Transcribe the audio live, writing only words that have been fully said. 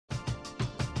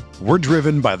We're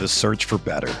driven by the search for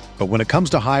better. But when it comes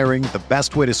to hiring, the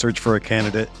best way to search for a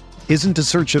candidate isn't to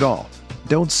search at all.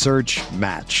 Don't search,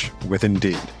 match with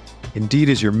Indeed. Indeed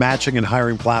is your matching and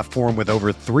hiring platform with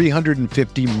over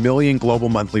 350 million global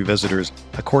monthly visitors,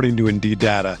 according to Indeed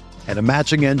data, and a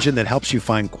matching engine that helps you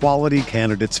find quality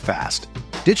candidates fast.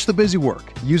 Ditch the busy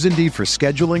work. Use Indeed for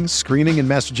scheduling, screening, and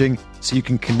messaging so you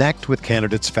can connect with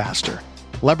candidates faster.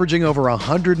 Leveraging over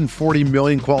 140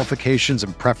 million qualifications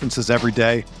and preferences every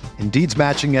day, Indeed's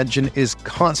matching engine is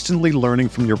constantly learning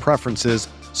from your preferences,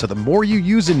 so the more you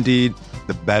use Indeed,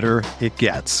 the better it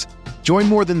gets. Join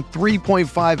more than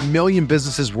 3.5 million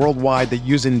businesses worldwide that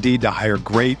use Indeed to hire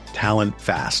great talent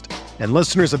fast. And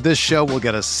listeners of this show will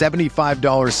get a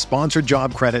 $75 sponsored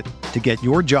job credit to get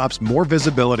your jobs more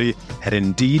visibility at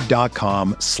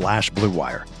Indeed.com/Blue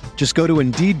Wire. Just go to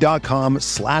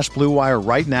Indeed.com/Blue Wire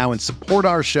right now and support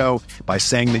our show by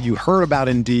saying that you heard about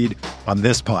Indeed on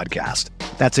this podcast.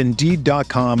 That's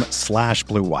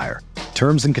Indeed.com/Blue Wire.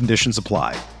 Terms and conditions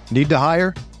apply. Need to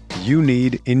hire? You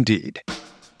need Indeed.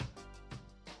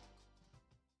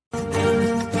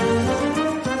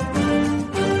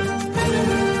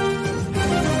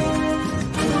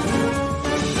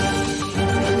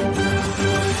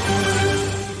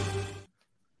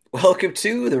 Welcome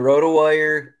to the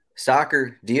RotoWire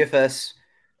Soccer DFS.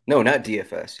 No, not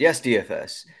DFS. Yes,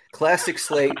 DFS. Classic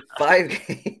slate, five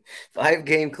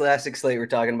game classic slate. We're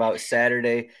talking about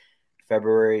Saturday,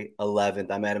 February 11th.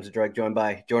 I'm Adam Zadrek, joined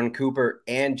by Jordan Cooper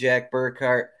and Jack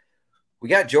Burkhart. We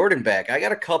got Jordan back. I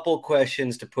got a couple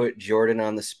questions to put Jordan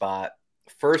on the spot.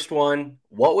 First one,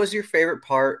 what was your favorite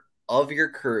part of your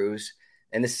cruise?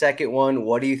 And the second one,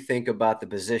 what do you think about the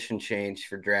position change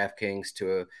for DraftKings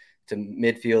to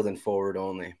midfield and forward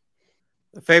only?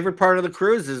 The favorite part of the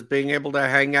cruise is being able to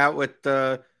hang out with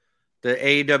the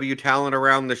AEW talent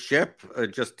around the ship,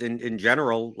 just in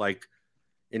general. Like,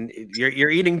 you're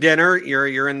eating dinner,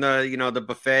 you're in the the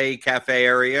buffet cafe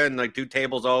area, and like 2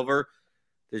 tables over,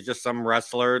 there's just some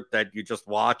wrestler that you just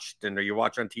watched and or you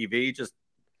watch on TV, just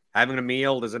having a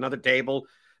meal. There's another table.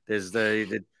 There's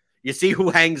the you see who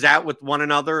hangs out with one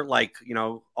another, like,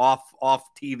 off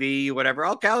TV, whatever.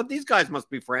 Okay, these guys must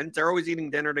be friends. They're always eating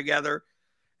dinner together.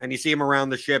 And you see them around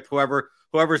the ship.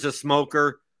 Whoever's a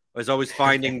smoker is always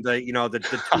finding the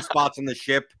 2 spots on the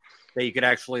ship that you could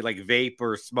actually like vape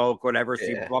or smoke, whatever. So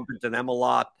you bump into them a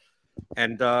lot.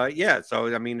 And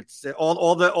so I mean, it's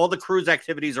all the cruise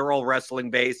activities are all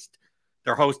wrestling based.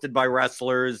 They're hosted by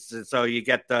wrestlers. So you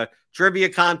get the trivia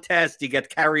contest, you get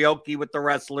karaoke with the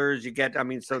wrestlers,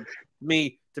 so to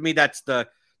me that's to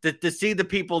see the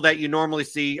people that you normally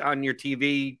see on your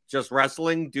TV just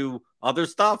wrestling do other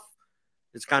stuff.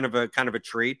 It's kind of a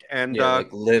treat, and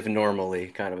like live normally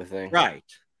kind of a thing. Right.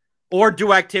 Or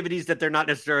do activities that they're not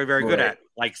necessarily very good at,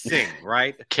 like sing,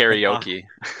 right? Karaoke.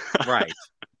 Right.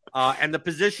 And the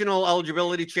positional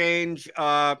eligibility change,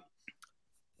 I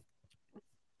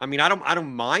mean, I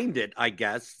don't mind it, I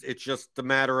guess. It's just a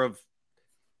matter of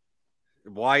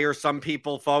why are some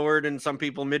people forward and some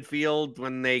people midfield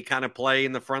when they kind of play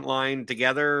in the front line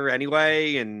together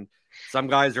anyway, and some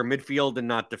guys are midfield and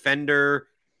not defender.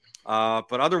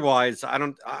 But otherwise,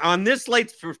 on this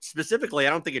slate specifically,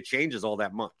 I don't think it changes all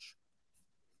that much.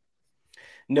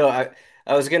 No, I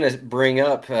was going to bring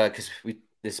up, because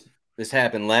this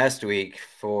happened last week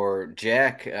for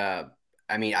Jack. I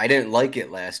mean, I didn't like it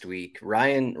last week.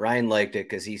 Ryan liked it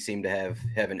because he seemed to have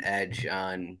an edge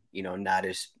on, not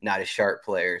as sharp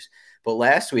players. But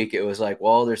last week it was like,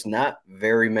 well, there's not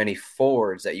very many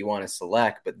forwards that you want to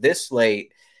select. But this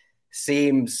slate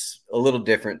seems a little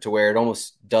different to where it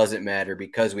almost doesn't matter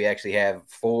because we actually have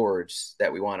forwards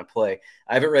that we want to play.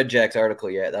 I haven't read Jack's article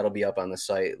yet. That'll be up on the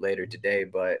site later today.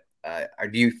 But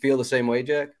do you feel the same way,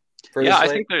 Jack? Yeah,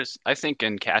 I think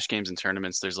in cash games and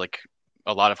tournaments, there's like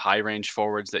a lot of high range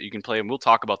forwards that you can play, and we'll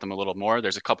talk about them a little more.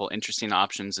 There's a couple interesting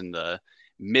options in the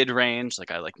mid range,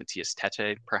 like I like Matthias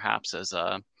Tete perhaps as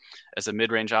a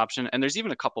mid range option, and there's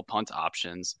even a couple punt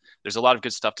options. There's a lot of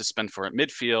good stuff to spend for at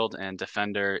midfield, and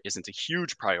defender isn't a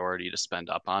huge priority to spend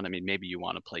up on. I mean, maybe you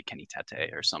want to play Kenny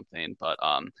Tete or something, but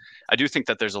I do think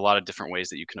that there's a lot of different ways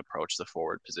that you can approach the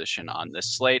forward position on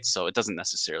this slate, so it doesn't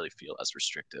necessarily feel as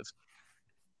restrictive.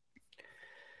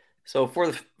 So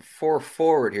for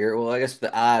forward here, well, I guess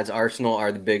the odds, Arsenal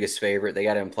are the biggest favorite. They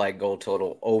got an implied goal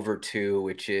total over 2,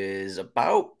 which is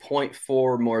about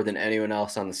 0.4 more than anyone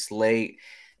else on the slate.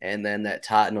 And then that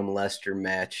Tottenham-Leicester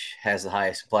match has the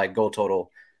highest implied goal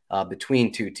total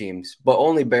between 2 teams, but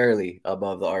only barely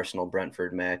above the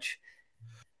Arsenal-Brentford match.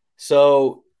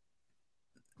 So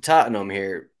Tottenham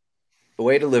here,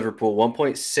 away to Liverpool,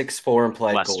 1.64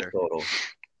 implied Leicester. goal total.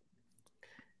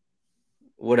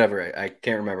 whatever. I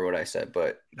can't remember what I said,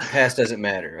 but the past doesn't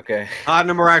matter. Okay.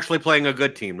 Tottenham are actually playing a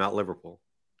good team, not Liverpool.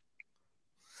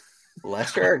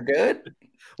 Leicester are good.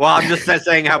 Well, I'm just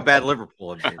saying how bad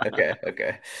Liverpool have been.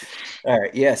 Okay. All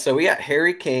right. Yeah. So we got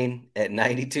Harry Kane at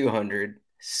 9,200.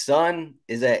 Son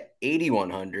is at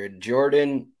 8,100.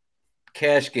 Jordan,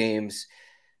 cash games.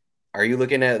 Are you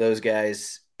looking at those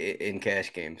guys in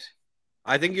cash games?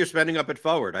 I think you're spending up at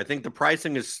forward. I think the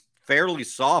pricing is fairly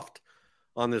soft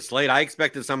on this slate. I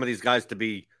expected some of these guys to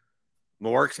be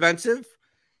more expensive,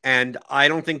 and I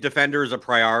don't think defender is a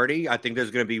priority. I think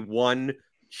there's going to be one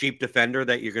cheap defender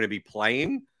that you're going to be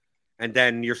playing, and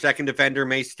then your second defender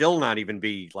may still not even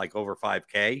be like over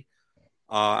 5K.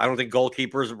 I don't think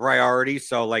goalkeeper is a priority.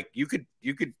 So like you could,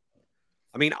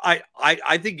 I mean,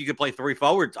 I think you could play three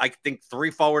forwards. I think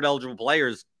three forward eligible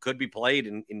players could be played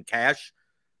in cash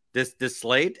this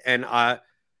slate. And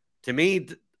to me,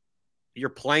 you're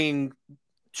playing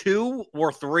two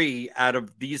or three out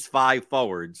of these five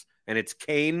forwards, and it's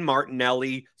Kane,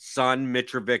 Martinelli, Son,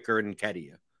 Mitrovic, and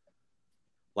Nketiah.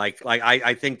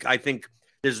 I think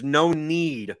there's no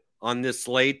need on this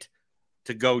slate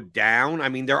to go down. I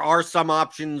mean, there are some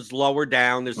options lower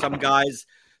down. There's some guys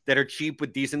that are cheap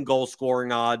with decent goal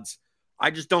scoring odds.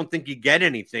 I just don't think you get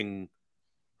anything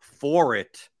for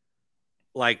it.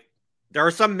 Like, there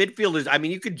are some midfielders. I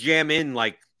mean, you could jam in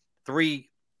like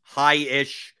three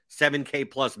high-ish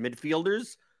 7K plus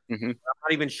midfielders. Mm-hmm. I'm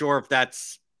not even sure if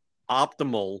that's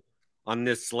optimal on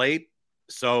this slate.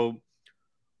 So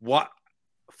what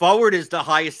forward is the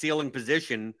highest ceiling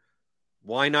position.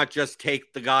 Why not just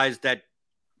take the guys that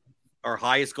are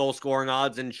highest goal scoring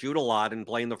odds and shoot a lot and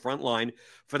play in the front line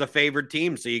for the favored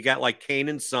team? So you got like Kane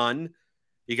and Son.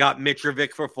 You got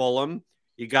Mitrovic for Fulham.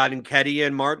 You got Nketiah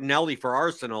and Martinelli for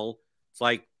Arsenal. It's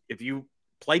like if you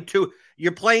play two,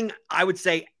 you're playing, I would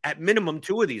say, at minimum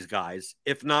two of these guys,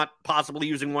 if not possibly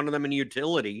using one of them in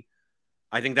utility.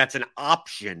 I think that's an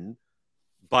option,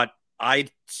 but I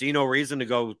see no reason to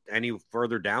go any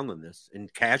further down than this in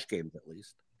cash games, at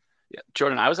least. Yeah,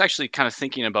 Jordan, I was actually kind of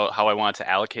thinking about how I wanted to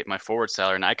allocate my forward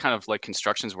salary, and I kind of like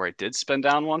constructions where I did spend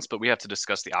down once, but we have to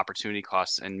discuss the opportunity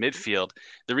costs in midfield.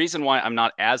 The reason why I'm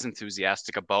not as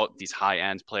enthusiastic about these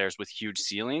high-end players with huge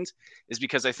ceilings is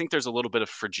because I think there's a little bit of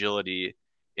fragility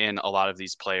in a lot of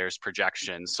these players'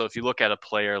 projections. So if you look at a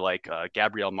player like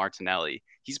Gabriel Martinelli,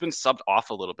 he's been subbed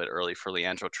off a little bit early for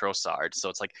Leandro Trossard. So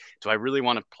it's like, do I really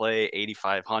want to play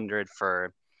 8,500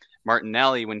 for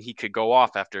Martinelli when he could go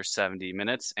off after 70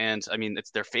 minutes? And I mean,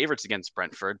 it's their favorites against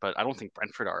Brentford, but I don't think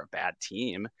Brentford are a bad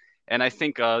team. And I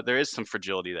think there is some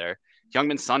fragility there.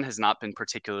 Heung-min Son has not been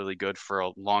particularly good for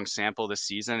a long sample this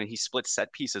season, and he split set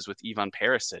pieces with Ivan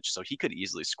Perisic, so he could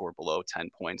easily score below 10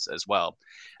 points as well.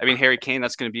 I mean, Harry Kane,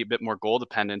 that's going to be a bit more goal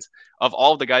dependent. Of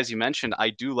all of the guys you mentioned, I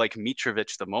do like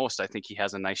Mitrovic the most. I think he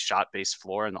has a nice shot-based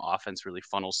floor, and the offense really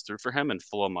funnels through for him, and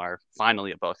Fulham are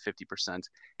finally above 50%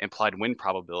 implied win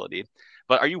probability.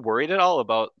 But are you worried at all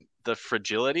about the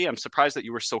fragility? I'm surprised that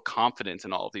you were so confident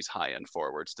in all of these high-end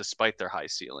forwards, despite their high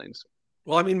ceilings.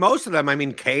 Well, I mean, most of them. I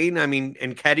mean, Kane. I mean,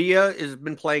 Nketiah has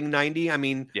been playing 90. I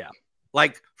mean, yeah.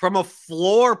 Like from a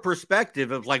floor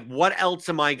perspective of like, what else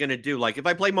am I going to do? Like, if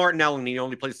I play Martinelli and he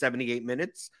only plays 78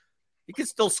 minutes, he can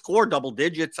still score double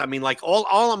digits. I mean, like all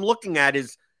I'm looking at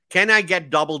is, can I get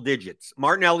double digits?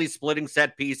 Martinelli's splitting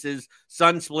set pieces.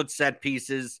 Son splits set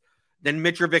pieces. Then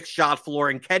Mitrovic's shot floor.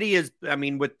 And Nketiah is, I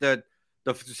mean, with the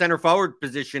center forward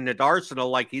position at Arsenal,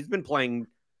 like he's been playing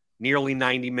nearly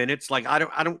 90 minutes. Like I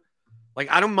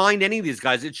don't mind any of these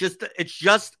guys. It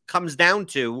just comes down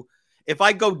to if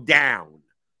I go down.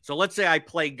 So let's say I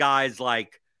play guys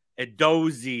like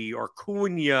Edozie or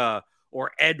Cunha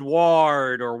or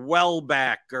Edouard or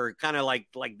Welbeck or kind of like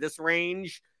this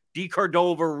range. D.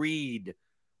 Cordova Reed,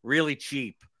 really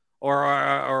cheap. Or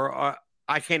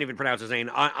I can't even pronounce his name.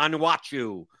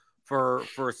 Anuachu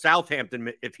for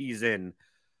Southampton if he's in.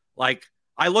 Like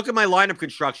I look at my lineup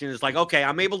construction. It's like, okay,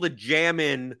 I'm able to jam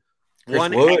in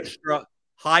one extra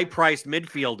high-priced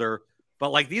midfielder,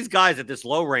 but like these guys at this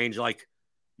low range, like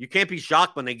you can't be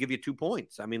shocked when they give you 2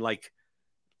 points. I mean,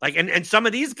 and some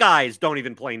of these guys don't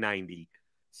even play 90.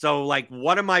 So like,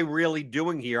 what am I really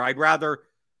doing here? I'd rather,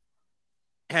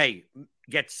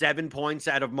 get 7 points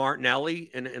out of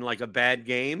Martinelli in like a bad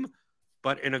game,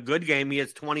 but in a good game he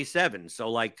has 27. So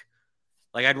like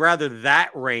I'd rather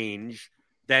that range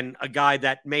than a guy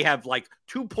that may have like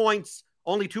 2 points,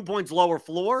 only 2 points lower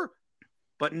floor,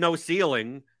 but no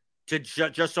ceiling, to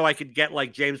just so I could get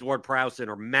like James Ward-Prowse in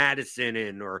or Madison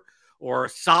in or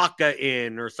Saka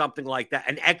in or something like that,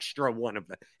 an extra one of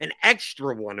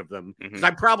them, because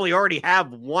I probably already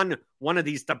have one of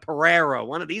these, the Pereira,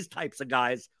 one of these types of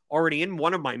guys already in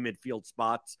one of my midfield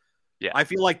spots. Yeah. I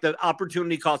feel like the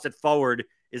opportunity cost at forward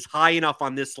is high enough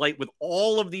on this slate with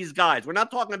all of these guys. We're not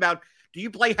talking about, do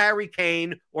you play Harry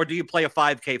Kane or do you play a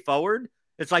 5K forward?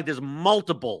 It's like there's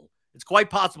multiple. It's quite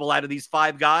possible out of these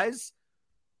 5 guys,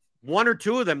 1 or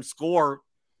 2 of them score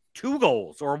 2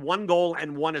 goals or 1 goal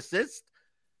and 1 assist.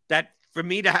 That for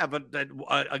me to have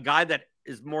a guy that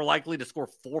is more likely to score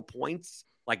 4 points,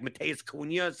 like Mateus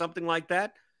Cunha, something like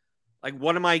that. Like,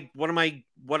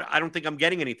 I don't think I'm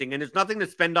getting anything. And there's nothing to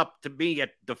spend up to me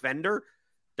at defender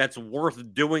that's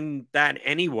worth doing that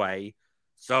anyway.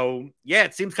 So yeah,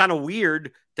 it seems kind of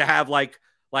weird to have like,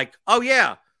 oh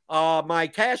yeah, my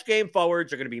cash game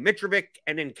forwards are going to be Mitrovic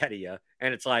and Nketiah.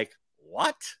 And it's like,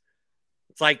 what?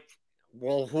 It's like,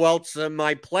 well, who else am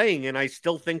I playing? And I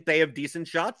still think they have decent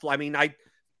shot flow. I mean,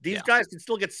 these guys can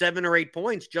still get 7 or 8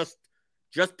 points just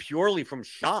purely from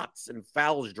shots and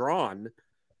fouls drawn.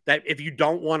 That if you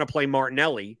don't want to play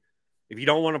Martinelli, if you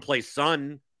don't want to play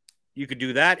Son, you could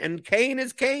do that. And Kane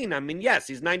is Kane. I mean, yes,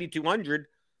 he's 9,200,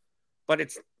 but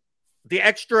it's the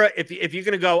extra. If you're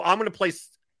going to go, I'm going to play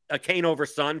a Kane over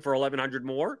Son for 1,100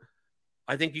 more.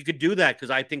 I think you could do that because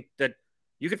I think that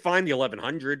you could find the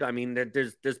 1,100. I mean,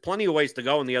 there's plenty of ways to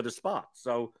go in the other spots.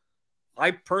 So I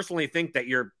personally think that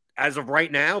you're, as of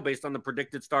right now, based on the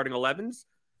predicted starting 11s,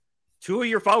 2 of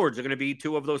your forwards are going to be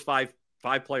 2 of those five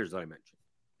players that I mentioned.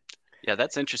 Yeah,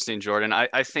 that's interesting, Jordan.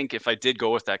 I think if I did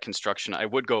go with that construction, I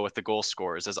would go with the goal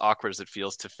scorers, as awkward as it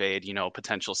feels to fade,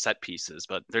 potential set pieces.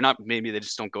 But they're not, maybe they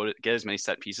just don't get as many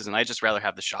set pieces. And I just rather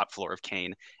have the shot floor of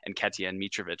Kane and Nketiah and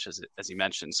Mitrovic, as you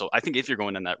mentioned. So I think if you're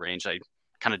going in that range, I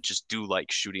kind of just do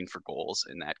like shooting for goals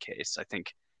in that case. I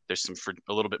think there's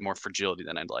a little bit more fragility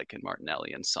than I'd like in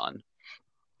Martinelli and Son.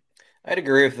 I'd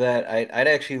agree with that. I'd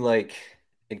actually like,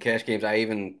 in cash games, I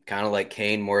even kind of like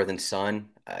Kane more than Son.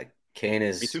 Kane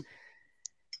is... Me too.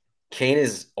 Kane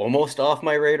is almost off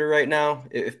my radar right now.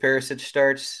 If Perisic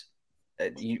starts,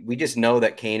 we just know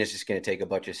that Kane is just going to take a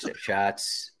bunch of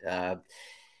shots. But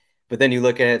then you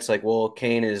look at it, it's like, well,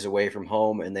 Kane is away from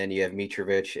home, and then you have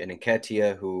Mitrovic and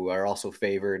Nketiah, who are also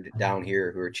favored down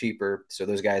here, who are cheaper. So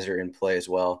those guys are in play as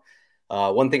well.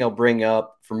 One thing I'll bring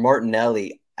up for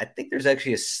Martinelli, I think there's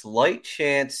actually a slight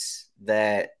chance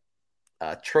that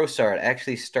Trossard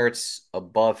actually starts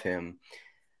above him.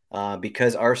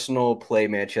 Because Arsenal play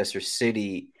Manchester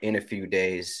City in a few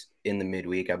days in the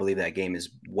midweek. I believe that game is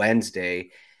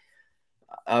Wednesday.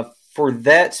 For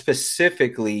that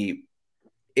specifically,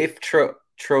 if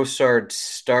Trossard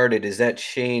started, does that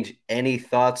change any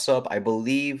thoughts up? I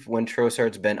believe when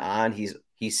Trossard's been on, he's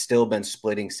still been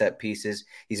splitting set pieces.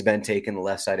 He's been taking the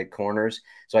left-sided corners.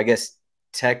 So I guess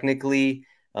technically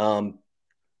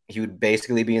he would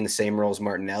basically be in the same role as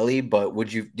Martinelli, but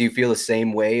do you feel the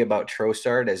same way about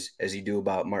Trossard as you do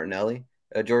about Martinelli,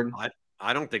 Jordan?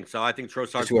 I don't think so. I think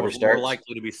Trossard's more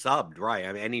likely to be subbed, right?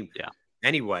 I mean,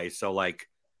 anyway. So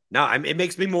no, it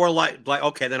makes me more like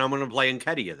okay, then I'm going to play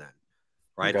Nketiah then,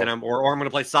 right? Okay. Then I'm going to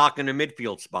play Saka in a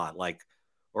midfield spot,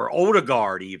 or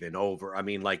Odegaard even over. I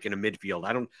mean, in a midfield.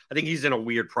 I think he's in a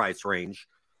weird price range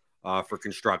for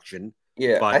construction.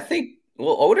 Yeah, but I think.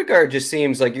 Well, Odegaard just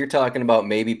seems like you're talking about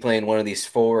maybe playing one of these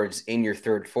forwards in your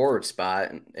third forward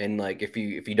spot, and if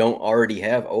you don't already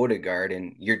have Odegaard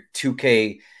and you're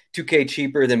 2K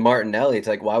cheaper than Martinelli, it's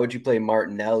like, why would you play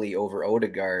Martinelli over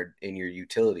Odegaard in your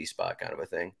utility spot, kind of a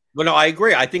thing? Well, no, I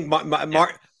agree. I think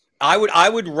I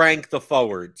would rank the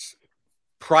forwards,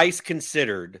 price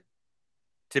considered,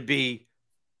 to be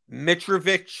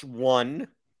Mitrovic 1,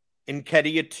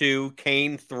 Nketiah 2,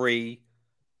 Kane 3.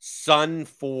 Son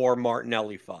 4,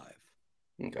 Martinelli 5.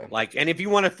 Okay. And if you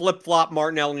want to flip flop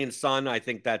Martinelli and Son, I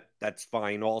think that's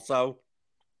fine also.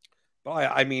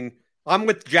 But I mean, I'm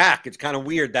with Jack. It's kind of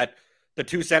weird that the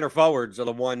 2 center forwards are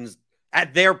the ones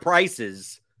at their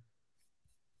prices.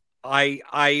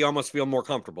 I almost feel more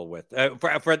comfortable with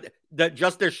for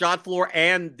just their shot floor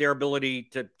and their ability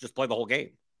to just play the whole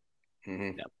game.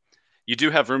 Mm-hmm. Yeah. You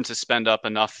do have room to spend up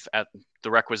enough at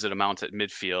the requisite amount at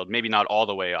midfield, maybe not all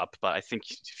the way up, but I think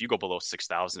if you go below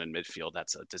 6,000 in midfield,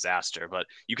 that's a disaster. But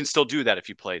you can still do that if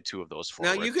you play 2 of those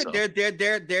forwards. Now you could.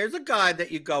 There's a guy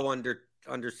that you go under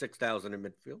 6,000 in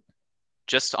midfield.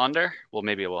 Just under? Well,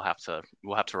 maybe we'll have to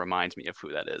remind me of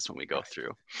who that is when we go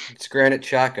through. It's Granit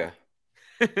Xhaka.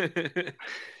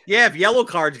 Yeah, if yellow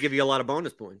cards give you a lot of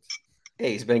bonus points.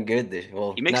 Hey, he's been good.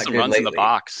 He makes some runs lately. In the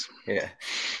box. Yeah.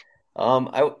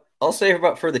 I'll say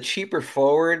for the cheaper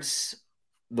forwards,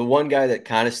 the one guy that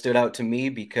kind of stood out to me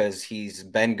because he's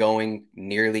been going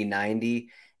nearly 90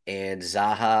 and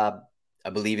Zaha, I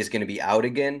believe, is going to be out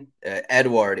again.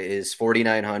 Edouard is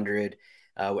 4,900.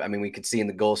 I mean, we could see in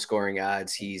the goal scoring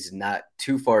odds, he's not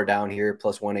too far down here,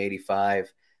 plus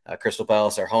 185. Crystal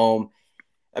Palace are home.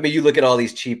 I mean, you look at all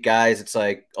these cheap guys, it's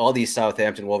like all these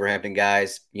Southampton, Wolverhampton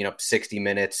guys, 60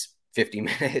 minutes, 50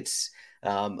 minutes.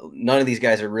 None of these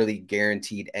guys are really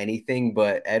guaranteed anything,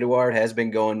 but Edouard has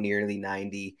been going nearly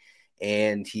 90,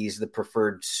 and he's the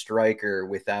preferred striker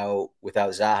without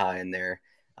Zaha in there.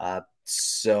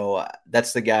 So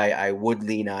that's the guy I would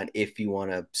lean on if you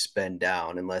want to spend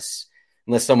down, unless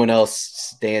someone else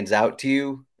stands out to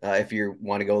you. If you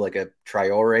want to go like a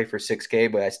Traore for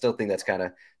 6K, but I still think that's kind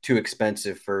of too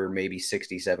expensive for maybe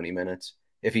 60, 70 minutes.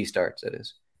 If he starts, it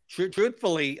is.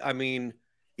 Truthfully, I mean,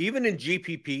 even in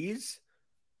GPPs,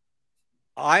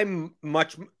 I'm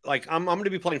going to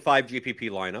be playing 5 GPP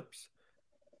lineups.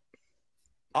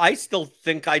 I still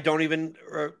think I don't even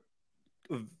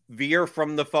veer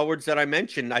from the forwards that I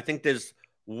mentioned. I think there's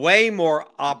way more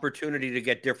opportunity to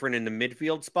get different in the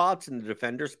midfield spots and the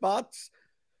defender spots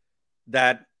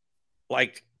that,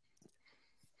 like,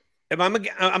 if I'm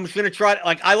just going to try,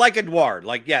 like, I like Edouard,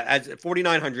 like, yeah, as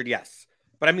 4,900, yes.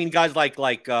 But I mean, guys like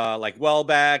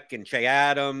Welbeck and Che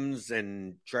Adams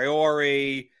and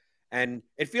Traore, and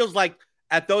it feels like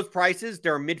at those prices,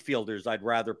 there are midfielders I'd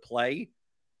rather play.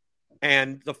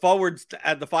 And the forwards,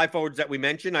 the 5 forwards that we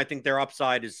mentioned, I think their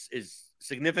upside is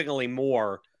significantly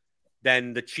more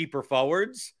than the cheaper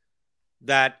forwards.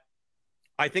 That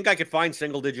I think I could find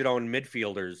single-digit owned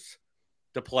midfielders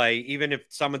to play, even if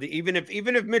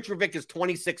Mitrovic is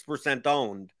 26%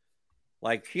 owned,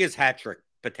 like, he has hat-trick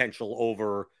potential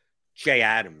over Che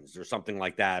Adams or something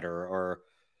like that, or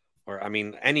I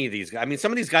mean, any of these guys. I mean,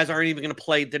 some of these guys aren't even going to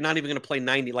play. They're not even going to play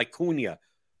 90, like Cunha.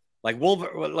 Like,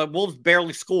 Wolves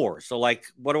barely score. So, like,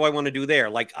 what do I want to do there?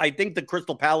 Like, I think the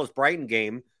Crystal Palace-Brighton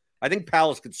game, I think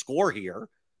Palace could score here.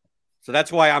 So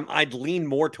that's why I'd lean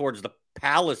more towards the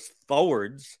Palace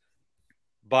forwards.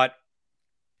 But,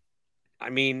 I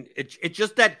mean, it's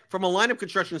just that from a lineup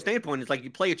construction standpoint, it's like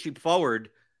you play a cheap forward,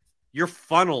 you're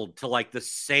funneled to, like, the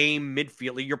same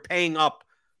midfielder. You're paying up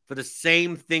for the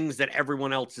same things that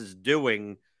everyone else is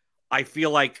doing. I feel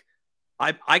like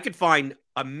I could find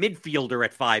a midfielder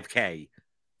at 5K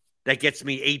that gets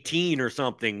me 18 or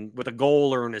something with a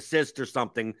goal or an assist or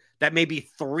something that may be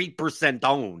 3%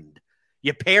 owned.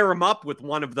 You pair him up with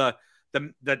one of the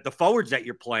forwards that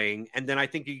you're playing, and then I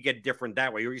think you get different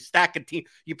that way. Or you stack a team.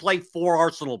 You play 4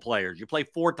 Arsenal players. You play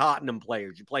 4 Tottenham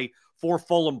players. You play 4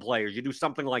 Fulham players. You do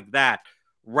something like that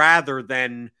rather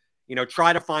than,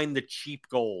 try to find the cheap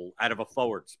goal out of a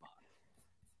forward spot.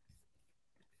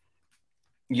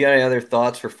 You got any other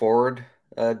thoughts for forward,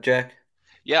 Jack?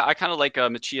 Yeah, I kind of like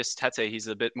Matthias Tete. He's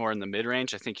a bit more in the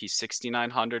mid-range. I think he's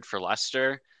 6,900 for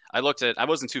Leicester. I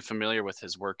wasn't too familiar with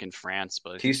his work in France,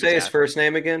 but can you say his first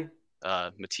name again?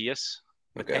 Matthias.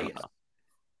 Okay.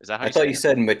 Is that how I thought you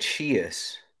said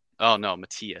Matthias. Oh no,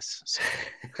 Matthias.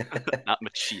 Not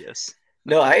Matthias.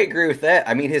 No, I agree with that.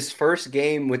 I mean, his first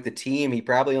game with the team, he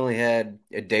probably only had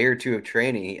a day or two of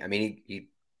training. I mean, he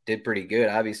did pretty good.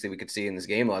 Obviously, we could see in this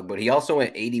game log, but he also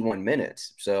went 81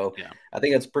 minutes. So yeah. I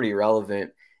think that's pretty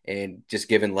relevant. And just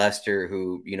given Leicester,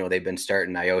 who, they've been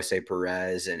starting Iose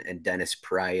Perez and Dennis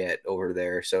Pryatt over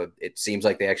there. So it seems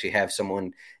like they actually have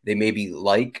someone they maybe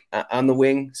like on the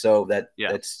wing. So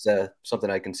that's something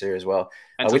I consider as well.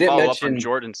 And to follow up on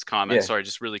Jordan's comment, sorry,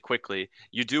 just really quickly,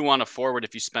 you do want a forward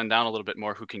if you spend down a little bit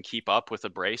more who can keep up with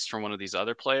a brace from one of these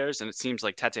other players. And it seems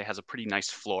like Tete has a pretty nice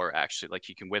floor, actually. Like,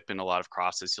 he can whip in a lot of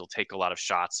crosses. He'll take a lot of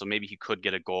shots. So maybe he could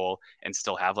get a goal and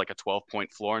still have like a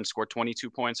 12-point floor and score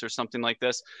 22 points or something like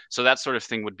this. So that sort of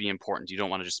thing would be important. You don't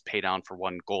want to just pay down for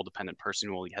one goal-dependent person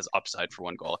who only has upside for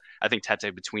one goal. I think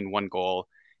Tete, between one goal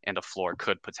and a floor,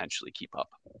 could potentially keep up.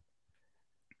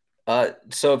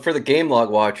 So for the game log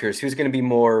watchers, who's going to be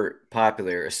more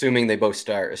popular, assuming they both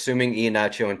start, assuming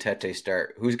Iheanacho and Tete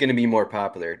start, who's going to be more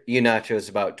popular? Iheanacho is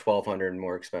about 1,200 and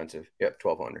more expensive. Yep,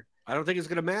 1,200. I don't think it's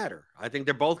going to matter. I think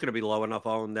they're both going to be low enough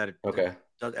owned that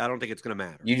I don't think it's going to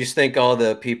matter. You just think all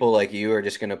the people like you are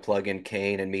just going to plug in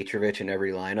Kane and Mitrovic in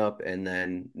every lineup, and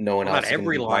then no one else? Not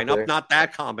every lineup, not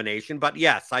that combination, but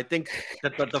yes, I think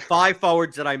that the 5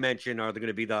 forwards that I mentioned are going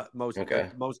to be the most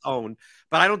owned.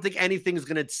 But I don't think anything's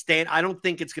going to stand. I don't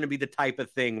think it's going to be the type of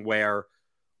thing where,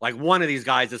 like, one of these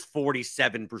guys is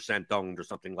 47% owned or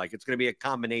something. Like, it's going to be a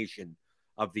combination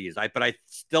of these. But I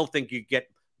still think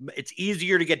it's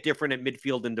easier to get different at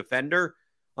midfield and defender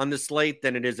on the slate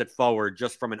than it is at forward,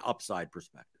 just from an upside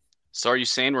perspective. So are you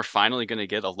saying we're finally going to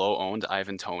get a low-owned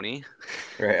Ivan Toney?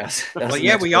 Right. That's Well, the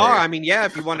yeah, next we player. are. I mean, yeah,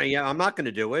 if you want to, yeah, I'm not going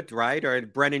to do it, right? Or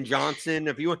Brennan Johnson.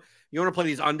 If you want to play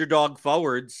these underdog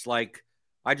forwards, like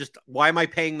why am I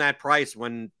paying that price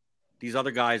when these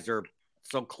other guys are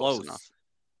so close? Enough.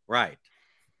 Right.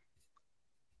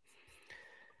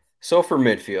 So for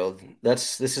midfield,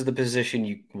 this is the position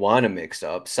you want to mix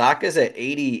up. Saka's at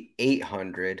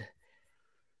 8,800.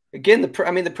 Again,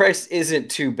 the price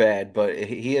isn't too bad, but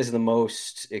he is the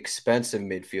most expensive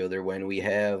midfielder when we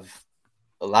have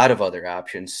a lot of other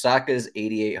options. Saka's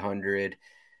 8,800.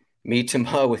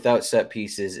 Mitoma without set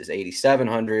pieces is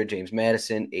 8,700. James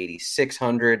Madison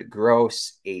 8,600.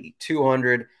 Gross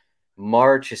 8,200.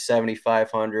 March is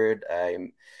 7,500.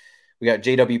 We got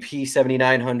JWP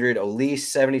 7,900. Elise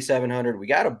 7,700. We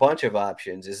got a bunch of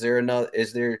options. Is there another?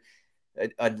 Is there?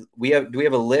 Do we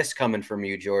have a list coming from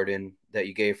you, Jordan, that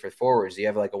you gave for forwards? Do you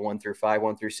have like a 1 through 5,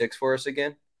 1 through 6 for us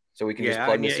again, so we can just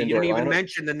plug this into you our didn't even lineup?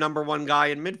 mention the number one guy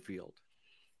in midfield.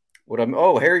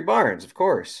 Harry Barnes, of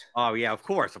course. Oh yeah, of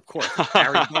course.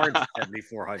 Harry Barnes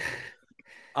 7,400.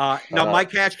 No, my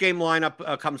cash game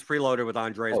lineup comes preloaded with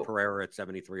Andres Pereira at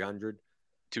 7,300.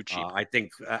 Too cheap. I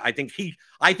think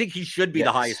he should be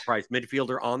the highest priced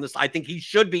midfielder on this. I think he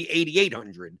should be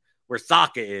 8,800 where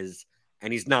Saka is,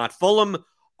 and he's not. Fulham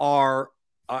are,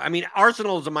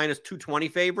 Arsenal is a minus 220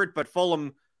 favorite, but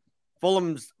Fulham's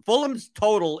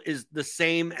total is the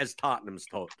same as Tottenham's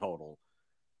total.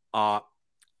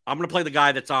 I'm going to play the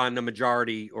guy that's on the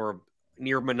majority or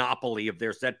near monopoly of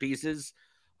their set pieces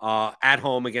at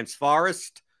home against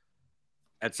Forest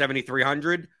at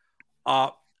 7,300.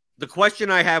 The question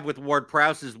I have with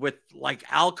Ward-Prowse is with like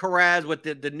Alcaraz, with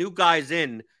the new guys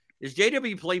in, is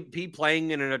JWP playing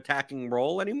in an attacking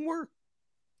role anymore?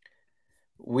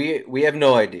 We have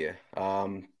no idea.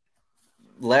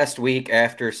 Last week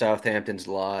after Southampton's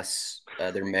loss,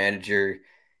 their manager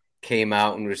came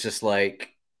out and was just like,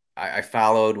 I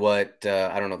followed what,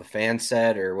 I don't know, the fans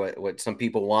said or what some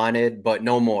people wanted, but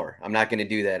no more. I'm not going to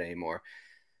do that anymore.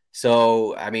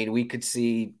 So, we could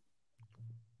see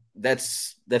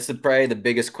that's probably the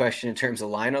biggest question in terms of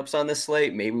lineups on this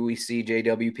slate. Maybe we see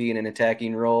JWP in an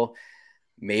attacking role.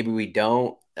 Maybe we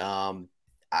don't. How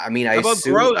about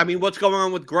Gross? What's going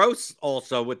on with Gross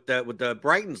also with the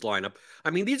Brighton's lineup?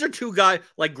 These are two guys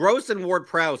like Gross and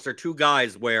Ward-Prowse are two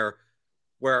guys where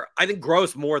I think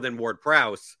Gross more than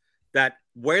Ward-Prowse, that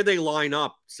where they line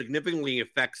up significantly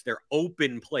affects their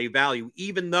open play value,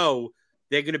 even though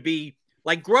they're going to be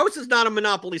like Gross is not a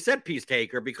monopoly set piece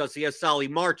taker because he has Solly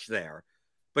March there.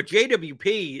 But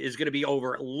JWP is going to be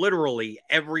over literally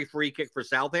every free kick for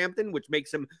Southampton, which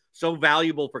makes him so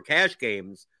valuable for cash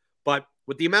games. But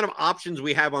with the amount of options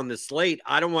we have on this slate,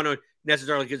 I don't want to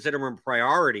necessarily consider him a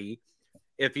priority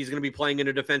if he's going to be playing in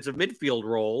a defensive midfield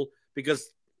role,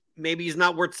 because maybe he's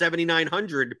not worth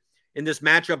 7,900 in this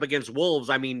matchup against Wolves.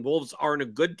 Wolves aren't a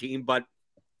good team, but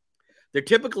they're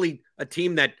typically a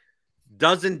team that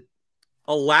doesn't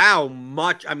allow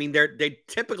much. They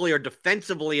typically are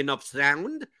defensively enough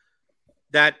sound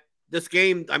that this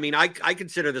game, I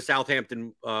consider the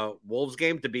Southampton Wolves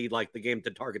game to be like the game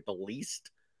to target the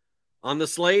least on the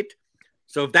slate.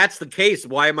 So if that's the case,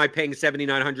 why am I paying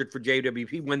 7,900 for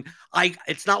JWP when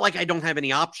it's not like I don't have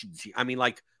any options here.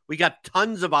 We got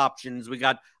tons of options.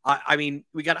 I'd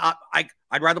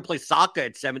rather play Saka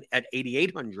at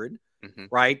 8,800,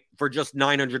 right, for just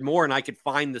 900 more, and I could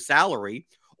find the salary,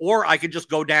 or I could just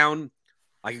go down.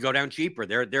 I could go down cheaper.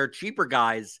 There are cheaper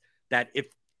guys that if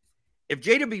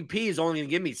JWP is only going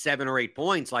to give me 7 or 8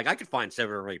 points, like I could find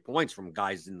 7 or 8 points from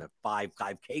guys in the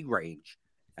 5K range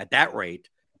at that rate,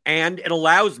 and it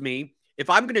allows me, if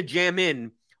I'm going to jam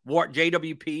in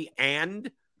JWP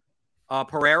and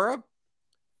Pereira,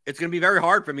 it's going to be very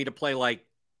hard for me to play like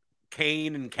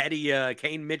Kane and Kedia,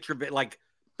 Kane Mitrovic, like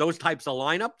those types of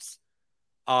lineups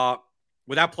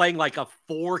without playing like a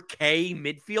 4K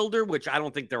midfielder, which I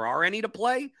don't think there are any to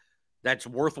play. That's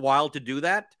worthwhile to do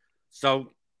that.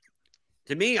 So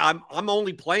to me, I'm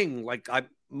only playing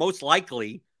most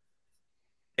likely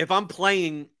if I'm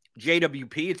playing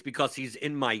JWP, it's because he's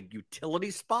in my utility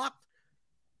spot.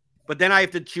 But then I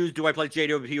have to choose, do I play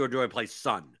JWP or do I play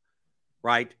Son?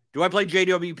 Right? Do I play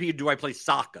JWP or do I play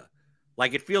Saka?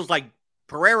 Like, it feels like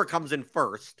Pereira comes in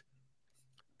first,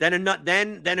 then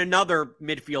another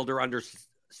midfielder under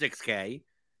 6K,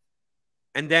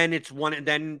 and then it's one, and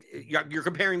then you're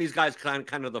comparing these guys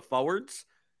kind of the forwards.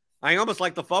 I almost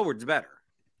like the forwards better.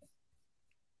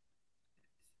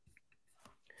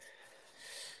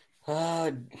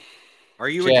 Are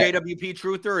you Jack, a JWP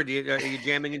truther, or are you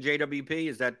jamming in JWP?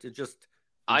 Is that just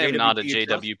I am not a JWP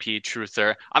JWP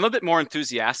truther. I'm a bit more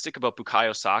enthusiastic about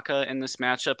Bukayo Saka in this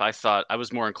matchup. I thought I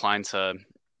was more inclined to,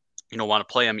 want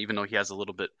to play him, even though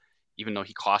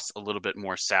he costs a little bit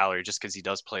more salary, just because he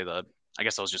does play I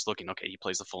guess I was just looking, okay, he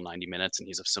plays the full 90 minutes and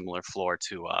he's a similar floor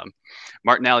to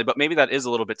Martinelli, but maybe that is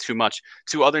a little bit too much.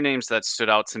 Two other names that stood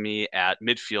out to me at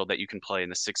midfield that you can play in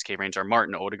the 6K range are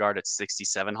Martin Odegaard at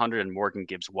 6,700 and Morgan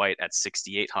Gibbs-White at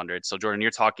 6,800. So Jordan,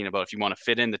 you're talking about if you want to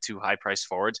fit in the two high-priced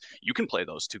forwards, you can play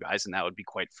those two guys and that would be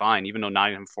quite fine. Even though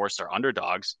Nottingham Forest are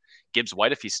underdogs,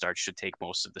 Gibbs-White, if he starts, should take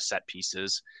most of the set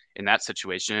pieces in that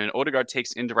situation. And Odegaard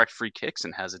takes indirect free kicks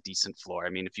and has a decent floor. I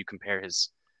mean, if you compare his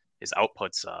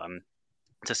outputs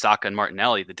to Saka and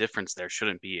Martinelli, the difference there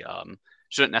shouldn't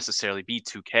necessarily be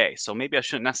 2K. So maybe I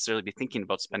shouldn't necessarily be thinking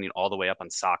about spending all the way up on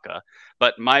Saka.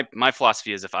 But my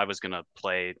philosophy is if I was going to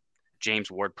play James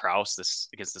Ward-Prowse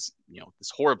against this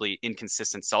horribly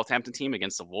inconsistent Southampton team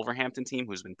against the Wolverhampton team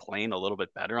who's been playing a little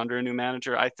bit better under a new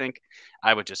manager, I think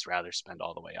I would just rather spend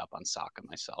all the way up on Saka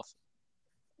myself.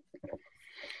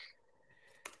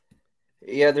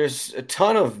 Yeah, there's a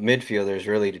ton of midfielders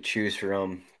really to choose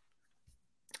from.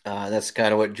 That's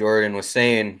kind of what Jordan was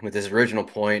saying with his original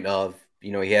point of,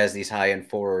 he has these high-end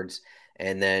forwards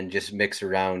and then just mix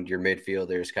around your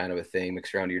midfielders kind of a thing,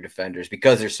 mix around your defenders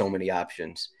because there's so many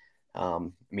options.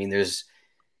 We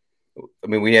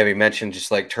haven't mentioned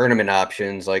just like tournament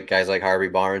options, like guys like Harvey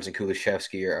Barnes and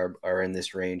Kulusevski are in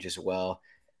this range as well.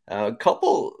 A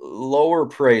couple lower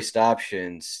priced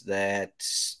options that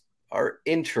are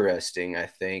interesting, I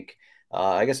think.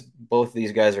 I guess both of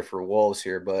these guys are for Wolves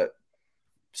here, but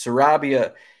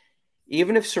Sarabia,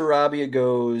 even if Sarabia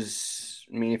goes,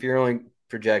 if you're only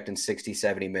projecting 60,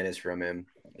 70 minutes from him,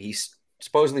 he's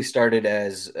supposedly started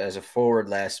as a forward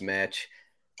last match.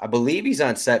 I believe he's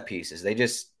on set pieces. I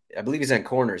believe he's on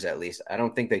corners at least. I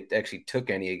don't think they actually took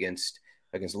any against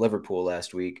Liverpool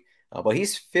last week, but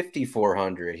he's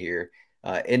 5,400 here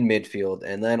in midfield.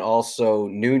 And then also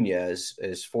Nunez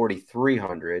is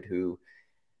 4,300, who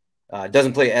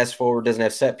doesn't play S forward, doesn't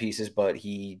have set pieces, but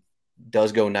he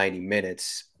does go 90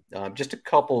 minutes. Just a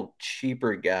couple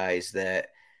cheaper guys that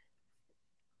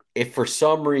if for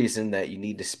some reason that you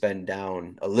need to spend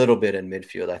down a little bit in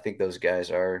midfield, I think those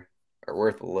guys are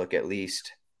worth a look at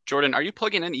least. Jordan, are you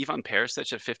plugging in Ivan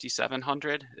Perisic at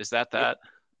 5,700? Is that?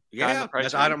 Yeah,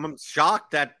 I'm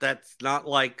shocked that's not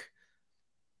like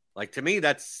to me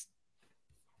that's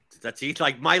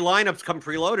like my lineups come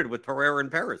preloaded with Pereira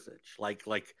and Perisic. Like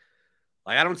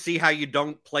I don't see how you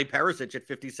don't play Perisic at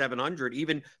 5,700,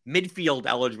 even midfield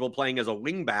eligible playing as a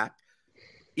wing back.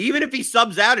 Even if he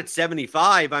subs out at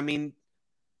 75,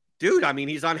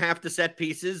 he's on half the set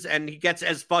pieces and he gets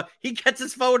as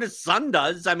forward as Son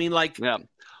does. Yeah.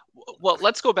 Well,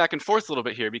 let's go back and forth a little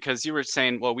bit here because you were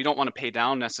saying, well, we don't want to pay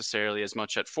down necessarily as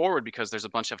much at forward because there's a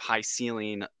bunch of high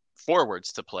ceiling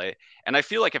forwards to play. And I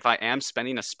feel like if I am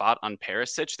spending a spot on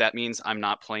Perisic, that means I'm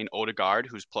not playing Odegaard,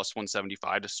 who's plus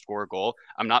 175 to score a goal.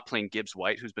 I'm not playing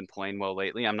Gibbs-White, who's been playing well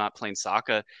lately. I'm not playing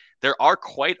Saka. There are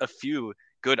quite a few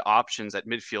good options at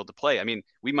midfield to play.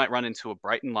 We might run into a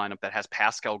Brighton lineup that has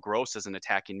Pascal Gross as an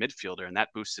attacking midfielder, and that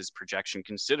boosts his projection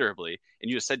considerably. And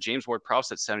you just said James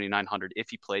Ward-Prowse at 7,900 if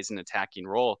he plays an attacking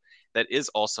role. That is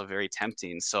also very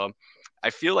tempting. So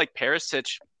I feel like Perisic,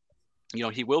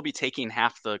 he will be taking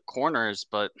half the corners,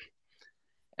 but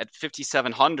at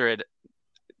 5,700,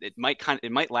 it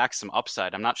might lack some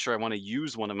upside. I'm not sure I want to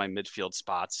use one of my midfield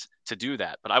spots to do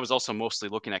that, but I was also mostly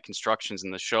looking at constructions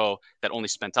in the show that only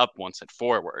spent up once at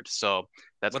forward. So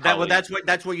that's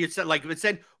what you said. Like it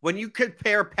said, when you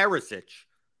compare Perisic,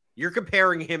 you're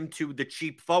comparing him to the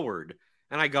cheap forward.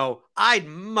 And I go, I'd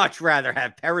much rather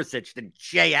have Perisic than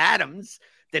Jay Adams,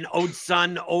 than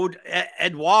Odeson,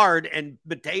 Edouard, and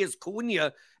Mateus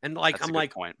Cunha. And That's I'm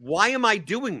like, point. Why am I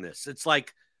doing this? It's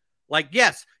like,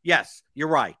 yes, you're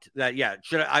right.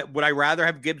 Would I rather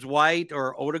have Gibbs-White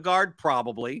or Odegaard?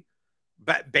 Probably,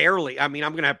 but barely. I'm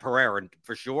going to have Pereira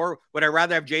for sure. Would I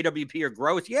rather have JWP or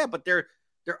Gross? Yeah, but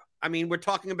we're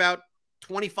talking about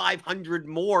 $2,500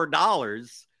 more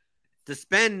dollars to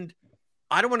spend.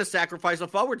 I don't want to sacrifice a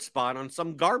forward spot on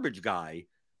some garbage guy,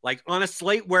 like on a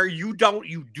slate where you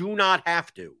do not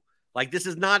have to. Like, this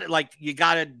is not like you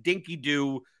got a dinky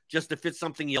do just to fit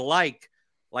something you like.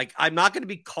 Like, I'm not going to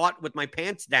be caught with my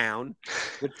pants down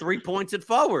with 3 points at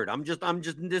forward. I'm just,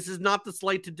 this is not the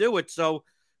slate to do it. So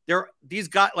these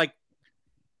guys, like,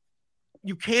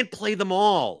 you can't play them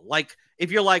all. Like,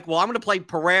 if you're like, well, I'm going to play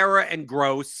Pereira and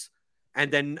Gross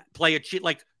and then play a cheat,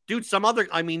 like, dude, some other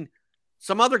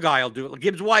guy will do it. Like,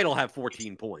 Gibbs-White will have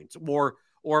 14 points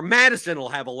or Madison will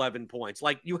have 11 points.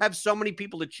 Like, you have so many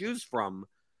people to choose from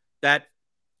that,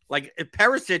 like, if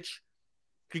Perisic,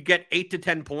 could get 8 to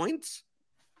 10 points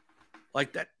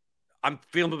like that. I'm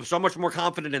feeling so much more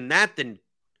confident in that than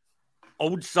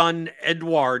old son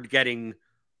Edouard getting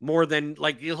more than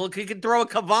like he could throw a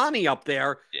Cavani up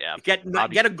there, get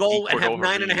a goal and have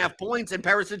 9.5 points, and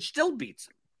Perisic still beats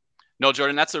him. No,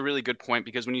 Jordan, that's a really good point,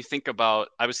 because when you think about,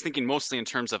 I was thinking mostly in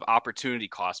terms of opportunity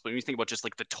cost, but when you think about just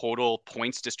like the total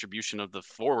points distribution of the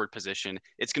forward position,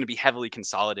 it's going to be heavily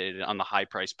consolidated on the high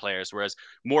price players, whereas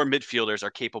more midfielders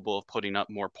are capable of putting up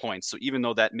more points. So even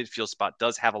though that midfield spot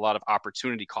does have a lot of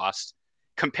opportunity cost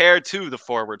compared to the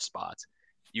forward spot,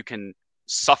 you can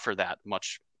suffer that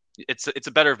much. It's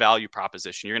a better value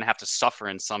proposition. You're going to have to suffer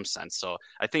in some sense. So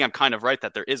I think I'm kind of right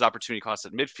that there is opportunity cost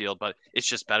at midfield, but it's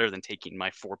just better than taking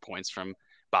my 4 points from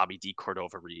Bobby D,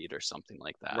 Cordova Reed, or something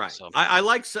like that. Right. So I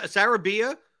like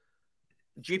Sarabia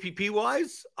GPP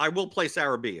wise. I will play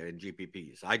Sarabia in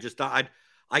GPPs.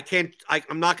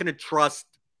 I'm not going to trust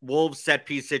Wolves set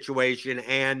piece situation,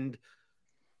 and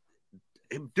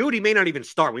dude, he may not even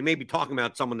start. We may be talking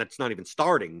about someone that's not even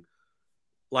starting.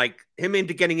 Like him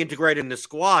into getting integrated in the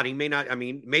squad, he may not. I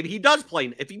mean, maybe he does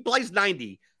play. If he plays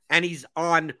 90 and he's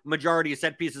on majority of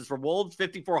set pieces for Wolves,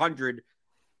 5,400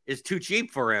 is too cheap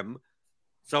for him.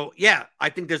 So yeah, I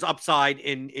think there's upside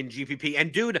in GPP.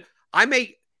 And dude,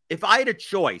 if I had a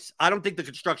choice, I don't think the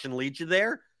construction leads you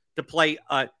there to play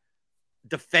a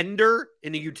defender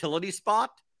in a utility spot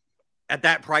at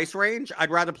that price range. I'd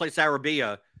rather play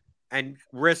Sarabia and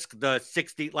risk the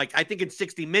 60. Like I think in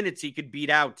 60 minutes he could beat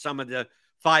out some of the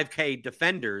 5K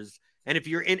defenders. And if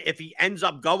he ends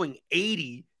up going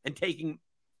 80 and taking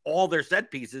all their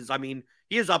set pieces, I mean,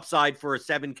 he is upside for a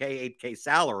 7K, 8K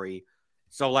salary.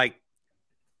 So like,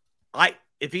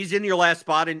 if he's in your last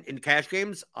spot in cash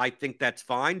games, I think that's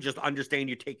fine. Just understand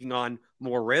you're taking on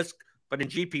more risk. But in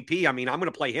GPP, I mean, I'm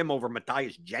going to play him over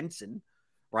Matthias Jensen,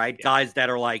 right? Yeah. Guys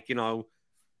that are like,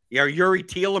 Yuri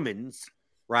Tielemans,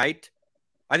 right?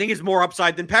 I think it's more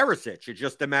upside than Perisic. It's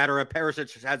just a matter of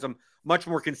Perisic has a much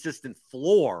more consistent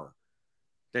floor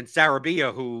than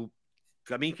Sarabia, who,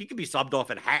 I mean, he could be subbed off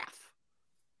at half.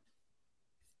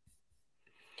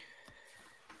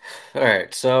 All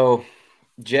right, so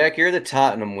Jack, you're the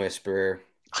Tottenham whisperer.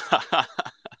 All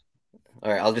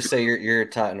right, I'll just say you're a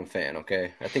Tottenham fan,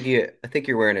 okay? I think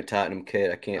you're wearing a Tottenham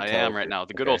kit. I am right now.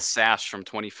 The good old sash from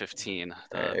 2015.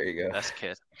 Right, there you go. Best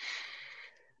kit.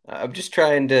 I'm just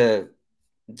trying to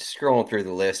scroll through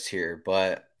the list here,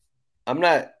 but I'm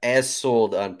not as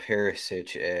sold on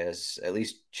Perisic as at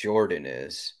least Jordan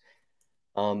is.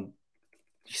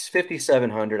 He's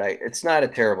 5,700. It's not a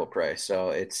terrible price, so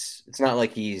it's not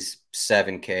like he's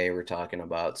 7K we're talking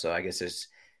about. So I guess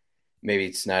maybe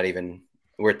it's not even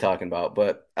worth talking about.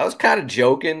 But I was kind of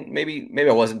joking. Maybe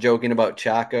I wasn't joking about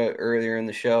Xhaka earlier in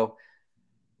the show,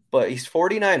 but he's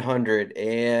 4,900,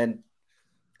 and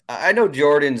I know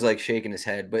Jordan's like shaking his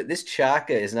head, but this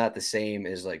Xhaka is not the same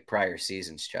as like prior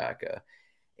seasons Xhaka.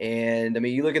 And I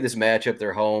mean, you look at this matchup,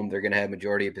 they're home, they're going to have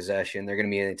majority of possession. They're going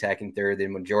to be in attacking third the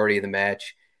majority of the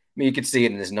match. I mean, you can see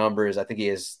it in his numbers. I think he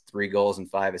has 3 goals and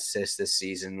 5 assists this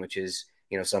season, which is,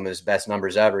 some of his best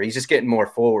numbers ever. He's just getting more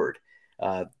forward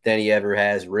than he ever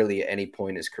has really at any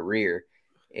point in his career.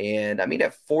 And I mean,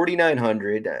 at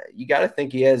 4,900, you got to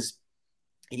think he has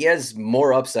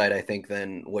more upside, I think,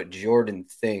 than what Jordan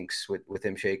thinks with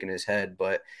him shaking his head.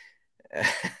 But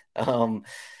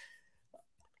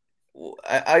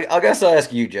I guess I'll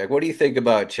ask you, Jack, what do you think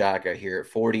about Xhaka here at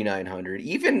 4,900?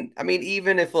 Even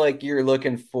if like you're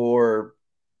looking for,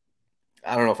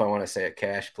 I don't know if I want to say a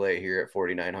cash play here at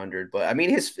 4,900, but I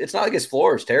mean, it's not like his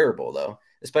floor is terrible though,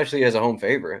 especially as a home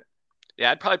favorite.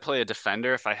 Yeah, I'd probably play a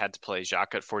defender if I had to play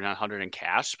Xhaka at 4,900 in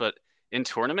cash, but in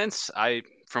tournaments,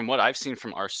 from what I've seen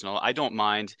from Arsenal, I don't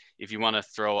mind if you want to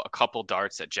throw a couple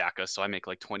darts at Xhaka. So I make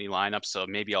like 20 lineups. So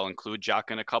maybe I'll include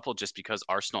Xhaka in a couple just because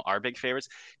Arsenal are big favorites.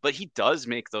 But he does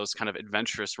make those kind of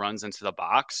adventurous runs into the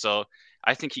box. So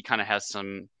I think he kind of has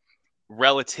some,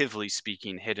 relatively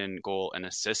speaking, hidden goal and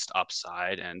assist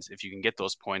upside. And if you can get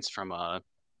those points from a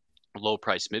low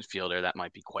price midfielder, that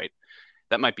might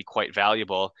be quite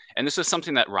valuable. And this is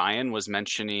something that Ryan was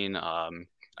mentioning.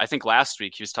 I think last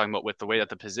week he was talking about with the way that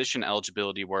the position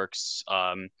eligibility works,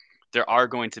 there are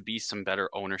going to be some better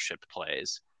ownership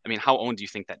plays. I mean, how owned do you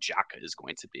think that Xhaka is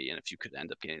going to be? And if you could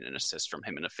end up getting an assist from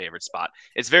him in a favorite spot,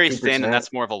 it's very 2%. Thin, and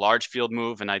that's more of a large field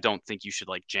move. And I don't think you should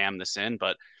like jam this in,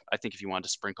 but I think if you wanted to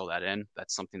sprinkle that in,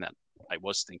 that's something that I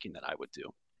was thinking that I would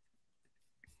do.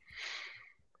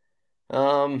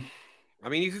 I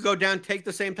mean, you could go down, take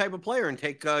the same type of player and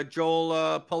take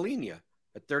Joel Polinia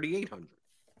at 3,800.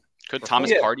 Could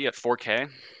Thomas Partey at 4K?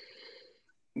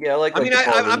 Yeah,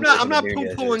 I'm not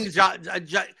poo-pooing,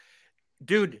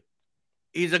 dude.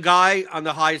 he's a guy on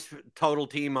the highest total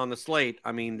team on the slate.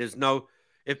 I mean,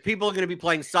 if people are going to be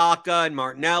playing Saka and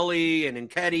Martinelli and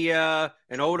Nketiah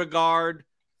and Odegaard,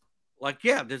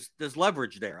 there's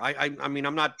leverage there. I mean,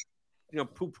 I'm not,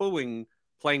 poo-pooing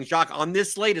playing Xhaka on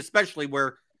this slate, especially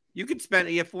where you could spend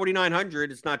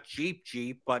 4,900. It's not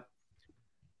cheap, but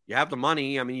you have the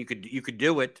money. I mean, you could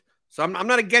do it. So I'm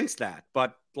not against that,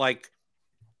 but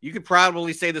you could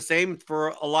probably say the same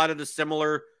for a lot of the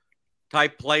similar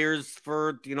type players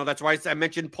for, that's why I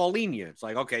mentioned Paulinho. It's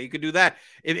okay, you could do that.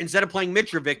 Instead of playing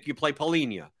Mitrovic, you play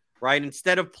Paulinho, right?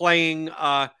 Instead of playing you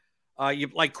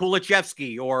like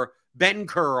Kulichevsky or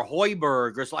Bentancur or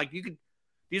Højbjerg, or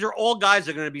these are all guys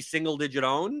that are going to be single digit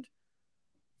owned.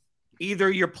 Either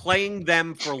you're playing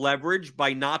them for leverage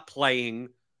by not playing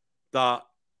the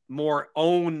more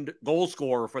owned goal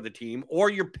scorer for the team, or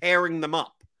you're pairing them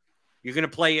up. You're going to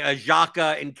play a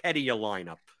Xhaka and Nketiah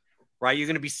lineup, right? You're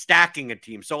going to be stacking a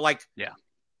team. So, I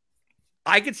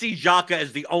could see Xhaka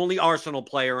as the only Arsenal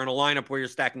player in a lineup where you're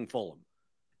stacking Fulham,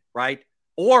 right?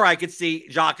 Or I could see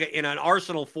Xhaka in an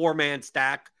Arsenal 4-man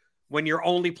stack when you're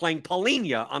only playing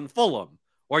Paulinho on Fulham,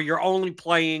 or you're only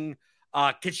playing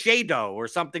Caicedo or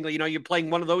something. You're playing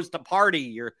one of those to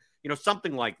party, or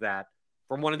something like that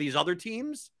from one of these other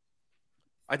teams.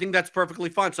 I think that's perfectly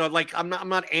fine. So I'm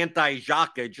not anti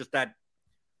Xhaka, just that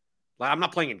I'm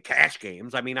not playing in cash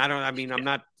games. I don't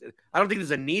think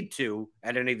there's a need to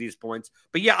at any of these points.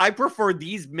 But yeah, I prefer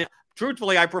these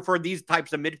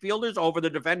types of midfielders over the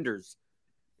defenders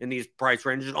in these price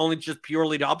ranges, only just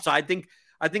purely to upside.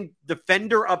 I think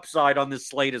defender upside on this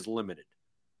slate is limited.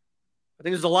 I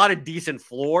think there's a lot of decent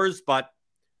floors, but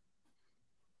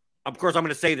of course I'm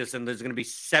going to say this, and there's going to be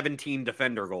 17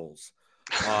 defender goals.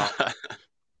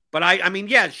 But I mean,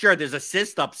 yeah, sure, there's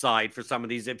assist upside for some of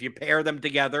these if you pair them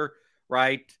together,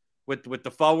 right, with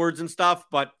the forwards and stuff.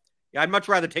 But yeah, I'd much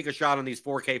rather take a shot on these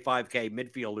 4K, 5K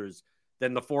midfielders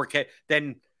than the 4K,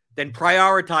 than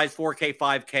prioritize 4K,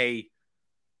 5K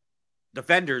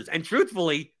defenders. And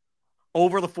truthfully,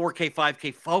 over the 4K,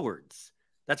 5K forwards.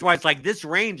 That's why it's this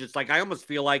range. It's I almost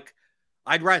feel like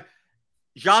I'd rather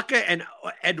Xhaka and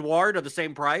Edouard are the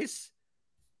same price.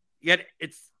 Yet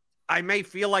I may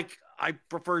feel like I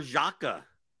prefer Xhaka,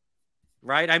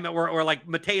 right? Or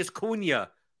Mateus Cunha.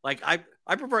 I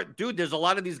prefer, dude, there's a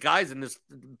lot of these guys in this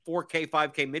 4K,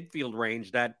 5K midfield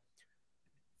range that,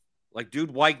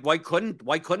 dude, why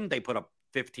couldn't they put up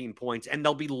 15 points? And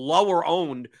they'll be lower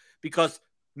owned because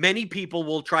many people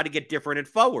will try to get different at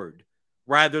forward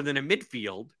rather than a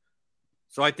midfield.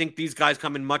 So I think these guys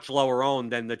come in much lower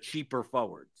owned than the cheaper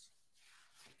forwards.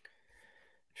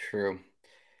 True.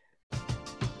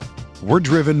 We're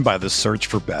driven by the search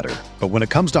for better. But when it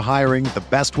comes to hiring, the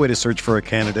best way to search for a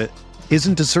candidate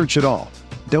isn't to search at all.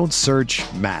 Don't search,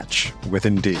 match with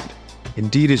Indeed.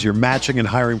 Indeed is your matching and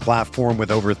hiring platform with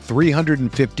over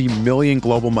 350 million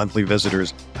global monthly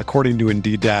visitors, according to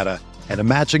Indeed data, and a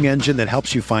matching engine that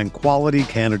helps you find quality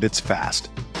candidates fast.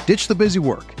 Ditch the busy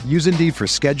work. Use Indeed for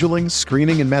scheduling,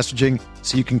 screening, and messaging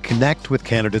so you can connect with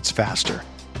candidates faster.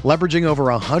 Leveraging over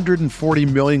 140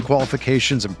 million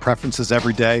qualifications and preferences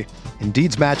every day,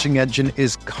 Indeed's matching engine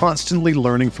is constantly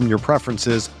learning from your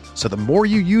preferences, so the more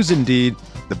you use Indeed,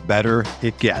 the better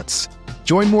it gets.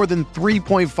 Join more than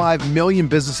 3.5 million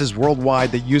businesses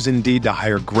worldwide that use Indeed to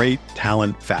hire great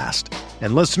talent fast.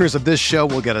 And listeners of this show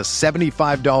will get a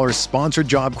 $75 sponsored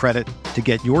job credit to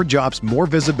get your jobs more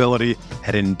visibility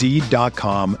at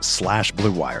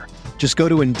Indeed.com/Blue Wire. Just go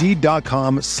to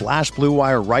Indeed.com/Blue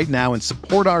Wire right now and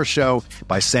support our show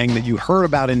by saying that you heard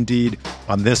about Indeed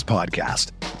on this podcast.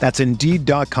 That's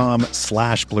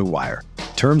Indeed.com/Blue Wire.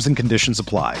 Terms and conditions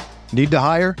apply. Need to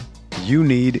hire? You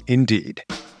need Indeed.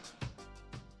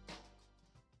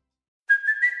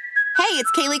 Hey,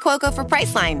 it's Kaylee Cuoco for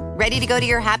Priceline. Ready to go to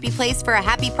your happy place for a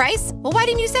happy price? Well, why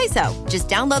didn't you say so? Just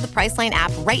download the Priceline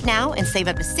app right now and save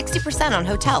up to 60% on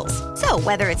hotels. So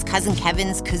whether it's Cousin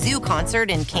Kevin's Kazoo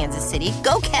Concert in Kansas City,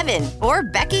 go Kevin, or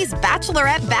Becky's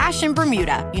Bachelorette Bash in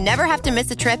Bermuda, you never have to miss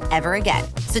a trip ever again.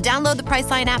 So download the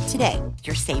Priceline app today.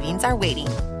 Your savings are waiting.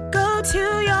 Go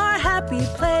to your happy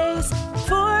place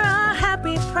for a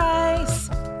happy price.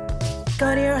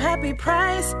 Go to your happy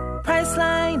price,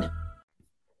 Priceline.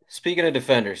 Speaking of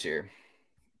defenders here,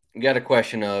 we got a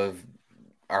question of,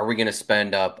 are we going to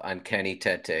spend up on Kenny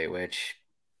Tete, which,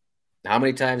 how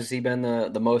many times has he been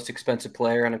the most expensive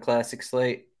player on a classic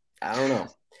slate? I don't know.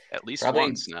 At least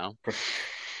once now.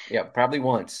 Yeah, probably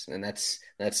once, and that's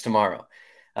tomorrow.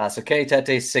 So Kenny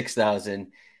Tete,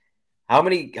 6,000. How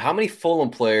many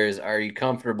Fulham players are you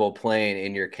comfortable playing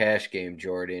in your cash game,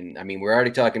 Jordan? I mean, we're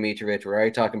already talking Mitrovic. We're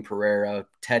already talking Pereira.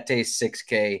 Tete,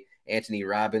 6K. Anthony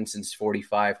Robinson's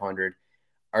 4,500.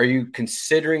 are you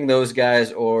considering those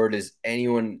guys, or does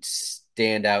anyone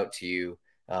stand out to you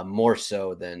more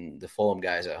so than the Fulham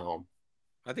guys at home?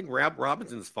 I think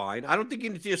Robinson's fine. I don't think you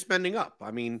need to see spending up.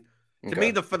 I mean, to Okay.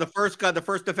 me, the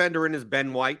first defender in is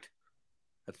Ben White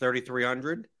at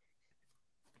 3,300.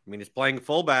 I mean, he's playing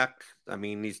fullback. I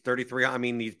mean, he's 33. I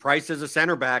mean, he's priced as a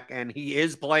center back, and he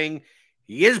is playing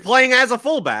as a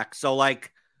fullback. So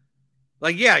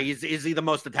yeah, is he the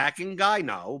most attacking guy?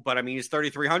 No, but I mean, he's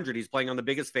 3,300. He's playing on the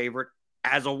biggest favorite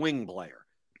as a wing player.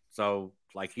 So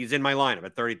he's in my lineup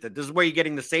at 30. This is where you're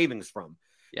getting the savings from.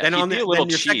 Yeah, he'd be a little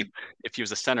cheap if he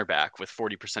was a center back with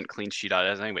 40% clean sheet out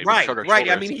as anyway. Right.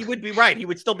 I mean, he would be right. He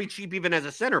would still be cheap even as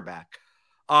a center back.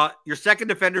 Your second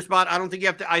defender spot, I don't think you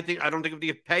have to. I don't think you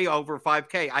have to pay over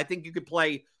 $5K. I think you could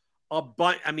play a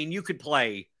bunch. I mean, you could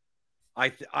play.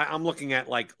 I'm looking at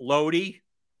Lodi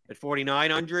at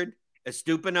 4,900,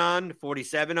 Estupinan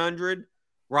 4,700,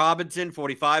 Robinson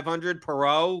 4,500,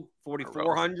 Perot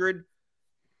 4,400.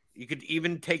 You could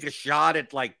even take a shot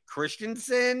at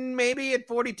Christensen maybe at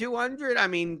 4,200. I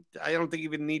mean, I don't think you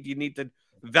need the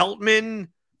Veltman.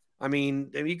 I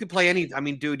mean, you could play any. I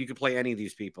mean, dude, you could play any of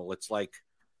these people. It's like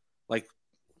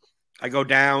I go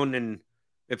down, and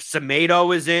if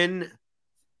Semedo is in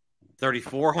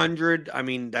 3,400, I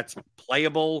mean, that's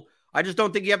playable. I just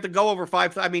don't think you have to go over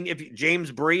 5. I mean, if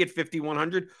James Bree at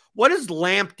 5,100, what is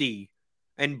Lamptey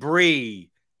and Bree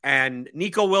and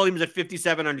Nico Williams at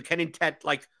 5,700? Kenan Tet,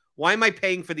 why am I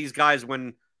paying for these guys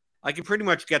when I can pretty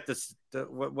much get this?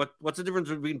 What's the difference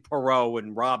between Perot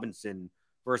and Robinson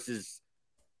versus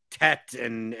Tet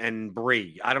and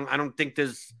Bree? I don't think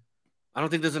there's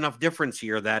enough difference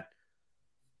here that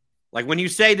when you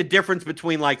say the difference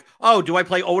between do I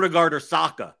play Odegaard or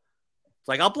Saka?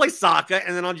 It's I'll play Saka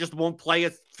and then I just won't play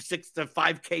a 6 to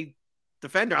 5K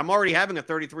defender. I'm already having a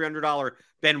 $3,300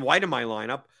 Ben White in my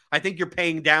lineup. I think you're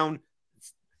paying down.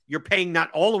 You're paying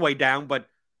not all the way down, but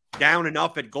down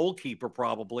enough at goalkeeper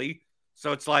probably.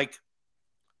 So it's where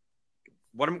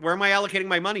am I allocating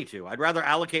my money to? I'd rather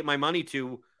allocate my money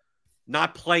to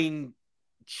not playing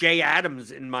Jay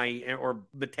Adams or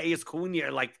Mateus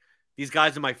Cunha, these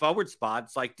guys in my forward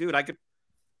spots.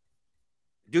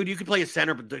 Dude, you could play a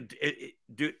center, but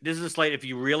dude, this is a slate. If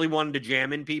you really wanted to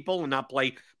jam in people and not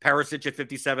play Perisic at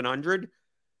 5,700,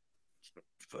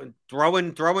 throw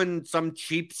in some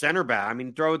cheap center back. I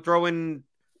mean, throw in,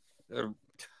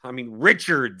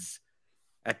 Richards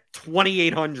at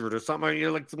 2,800 or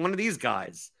something. One of these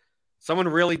guys, someone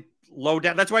really low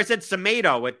down. That's why I said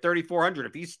Semedo at 3,400.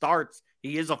 If he starts,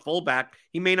 he is a fullback.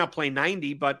 He may not play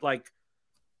 90, but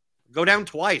go down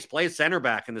twice, play a center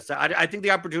back in the. I think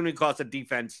the opportunity cost of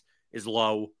defense is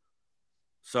low.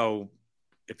 So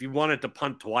if you wanted to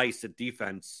punt twice at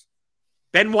defense,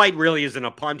 Ben White really isn't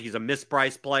a punt. He's a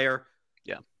mispriced player.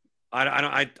 Yeah,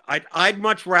 I'd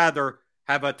much rather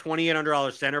have a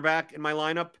 $2,800 center back in my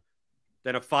lineup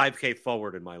than a 5K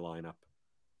forward in my lineup.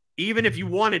 Even if you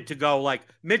wanted to go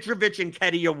Mitrovic and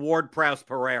Kedia, Ward-Prowse,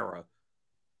 Pereira,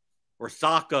 or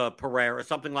Saka, Pereira,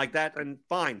 something like that, and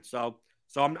fine. So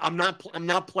I'm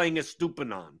not playing a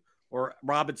Estupinan or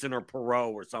Robinson or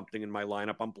Perot or something in my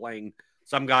lineup. I'm playing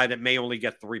some guy that may only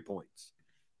get 3 points.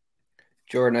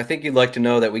 Jordan, I think you'd like to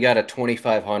know that we got a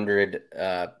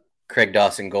 2,500 Craig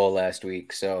Dawson goal last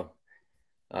week. So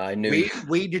I knew.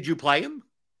 Did you play him?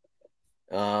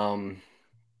 No.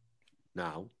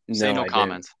 Say no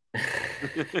comment.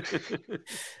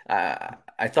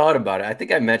 I thought about it. I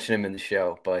think I mentioned him in the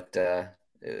show, but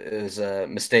it was a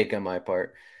mistake on my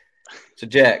part. So,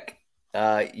 Jack,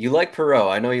 you like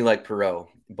Perot. I know you like Perot,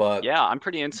 but yeah, I'm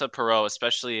pretty into Perot,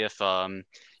 especially if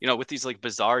with these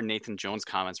bizarre Nathan Jones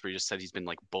comments where he just said he's been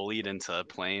bullied into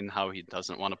playing how he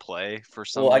doesn't want to play for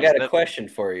some. Well, I got a question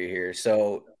for you here.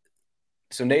 So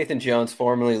Nathan Jones,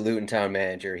 formerly Luton Town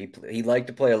manager, he liked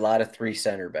to play a lot of 3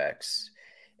 center backs.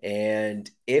 And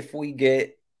if we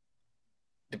get,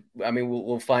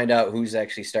 we'll find out who's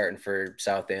actually starting for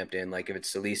Southampton. If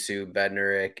it's Salisu,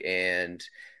 Bednarik, and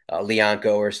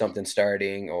Lianco or something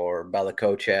starting, or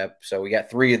Balakochep. So we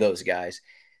got 3 of those guys.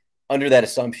 Under that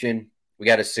assumption, we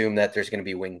got to assume that there's going to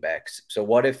be wing backs. So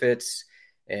what if it's,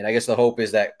 and I guess the hope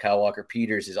is that Kyle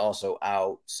Walker-Peters is also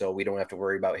out, so we don't have to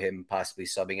worry about him possibly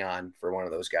subbing on for one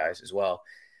of those guys as well.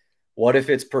 What if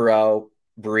it's Perot,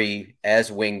 Bree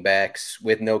as wing backs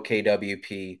with no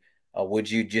KWP? Would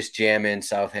you just jam in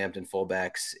Southampton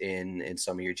fullbacks in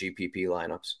some of your GPP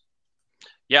lineups?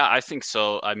 Yeah, I think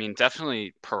so. I mean,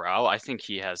 definitely Perot. I think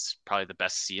he has probably the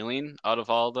best ceiling out of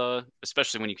all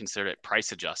especially when you consider it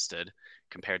price adjusted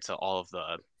compared to all of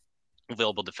the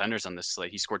available defenders on this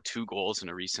slate. He scored 2 goals in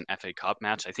a recent FA Cup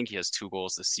match. I think he has 2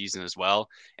 goals this season as well.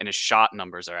 And his shot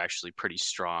numbers are actually pretty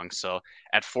strong. So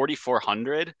at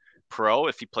 4,400 pro,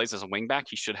 if he plays as a wingback,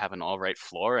 he should have an all right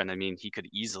floor. And I mean, he could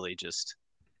easily just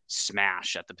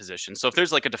smash at the position. So if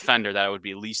there's like a defender that I would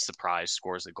be least surprised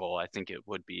scores a goal, I think it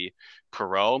would be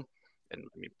Perreault. And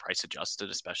I mean, price adjusted,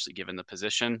 especially given the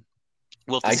position.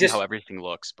 We'll have to see how everything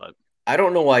looks, but I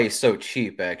don't know why he's so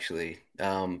cheap, actually.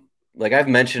 Like I've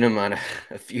mentioned him on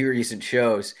a few recent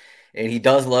shows, and he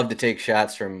does love to take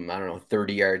shots from,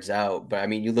 30 yards out. But I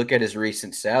mean, you look at his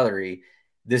recent salary,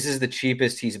 this is the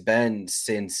cheapest he's been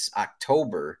since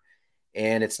October.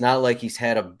 And it's not like he's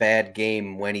had a bad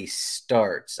game when he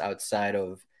starts outside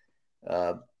of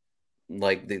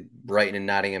like the Brighton and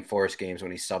Nottingham Forest games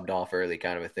when he subbed off early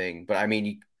kind of a thing. But I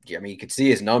mean, you could see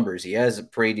his numbers. He has a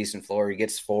pretty decent floor. He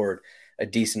gets forward a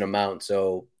decent amount.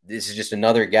 So this is just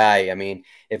another guy. I mean,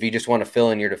 if you just want to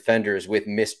fill in your defenders with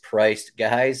mispriced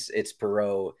guys, it's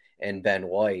Perreault and Ben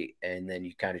White, and then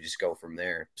you kind of just go from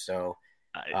there. So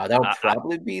that would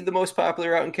probably be the most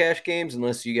popular out in cash games,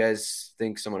 unless you guys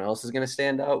think someone else is going to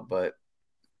stand out. But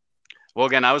well,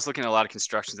 again, I was looking at a lot of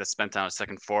constructions that spent down a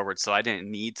second forward, so I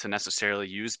didn't need to necessarily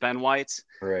use Ben White.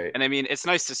 Right. And I mean, it's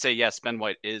nice to say, yes, Ben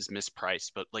White is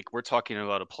mispriced, but like we're talking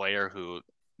about a player who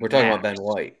we're talking about Ben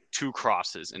White. 2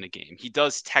 crosses in a game. He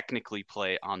does technically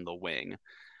play on the wing,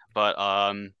 but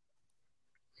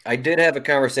I did have a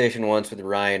conversation once with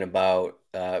Ryan about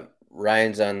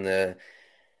Ryan's on the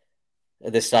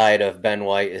side of Ben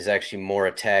White is actually more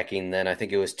attacking than I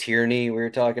think it was Tierney we were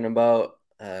talking about.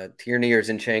 Tierney or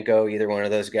Zinchenko, either one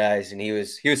of those guys, and he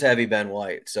was heavy Ben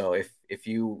White. So if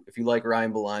you like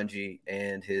Ryan Belangi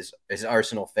and his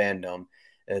Arsenal fandom,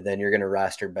 then you're going to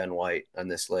roster Ben White on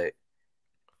this slate.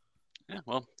 Yeah,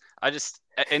 well,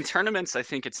 in tournaments, I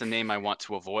think it's a name I want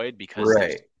to avoid because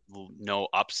there's no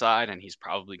upside, and he's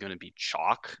probably going to be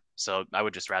chalk. So I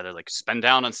would just rather like spend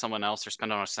down on someone else or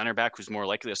spend on a center back who's more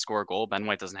likely to score a goal. Ben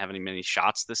White doesn't have many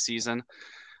shots this season.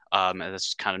 And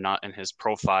that's kind of not in his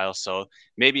profile. So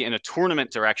maybe in a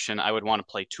tournament direction, I would want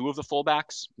to play 2 of the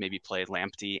fullbacks, maybe play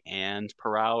Lamptey and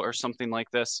Perreault or something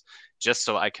like this, just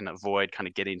so I can avoid kind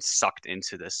of getting sucked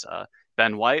into this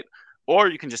Ben White. Or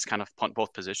you can just kind of punt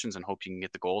both positions and hope you can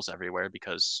get the goals everywhere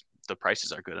because the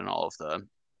prices are good in all of the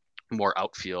more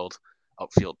outfield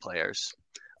players.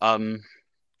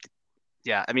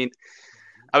 Yeah, I mean,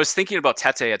 I was thinking about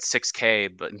Tete at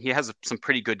 6K, but he has some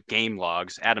pretty good game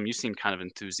logs. Adam, you seem kind of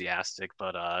enthusiastic,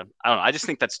 but I don't know. I just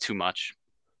think that's too much.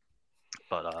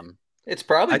 But it's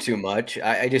probably too much.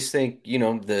 I just think,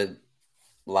 a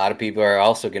lot of people are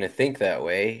also going to think that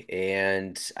way.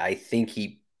 And I think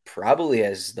he probably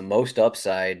has the most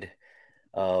upside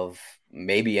of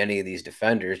maybe any of these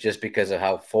defenders just because of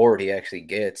how forward he actually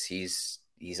gets. He's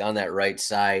on that right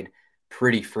side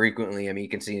pretty frequently. I mean, you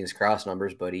can see in his cross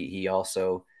numbers, but he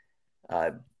also,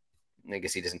 I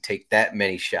guess he doesn't take that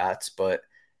many shots, but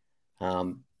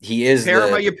he is.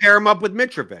 You pair him up with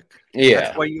Mitrovic.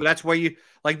 Yeah, that's why you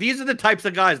like. These are the types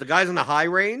of guys. The guys in the high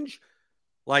range,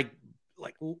 like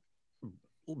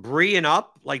Bree and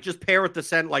up. Like just pair with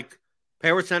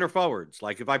pair with center forwards.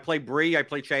 Like if I play Bree, I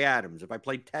play Che Adams. If I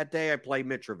play Tete, I play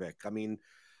Mitrovic. I mean,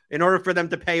 in order for them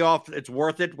to pay off, it's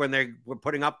worth it when they're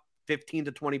putting up 15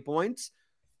 to 20 points.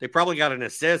 They probably got an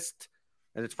assist,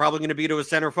 and it's probably going to be to a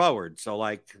center forward. So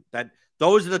like that,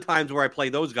 those are the times where I play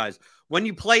those guys. When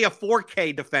you play a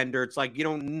 4K defender, it's like you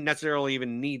don't necessarily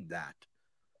even need that.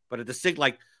 But at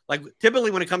the like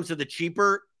typically when it comes to the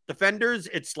cheaper defenders,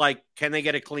 it's like, can they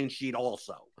get a clean sheet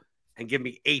also and give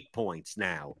me 8 points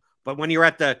now? But when you're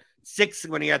at the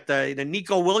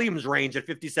Nico Williams range at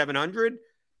 5,700,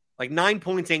 like 9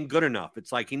 points ain't good enough.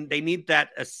 It's like they need that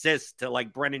assist to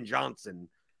like Brennan Johnson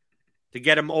to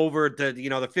get him over to, the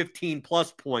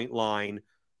 15+ point line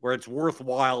where it's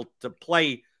worthwhile to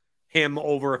play him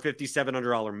over a $5,700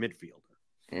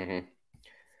 midfielder. Mm-hmm.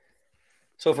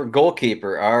 So for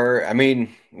goalkeeper,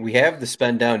 we have the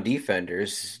spend down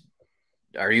defenders.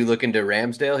 Are you looking to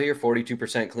Ramsdale here?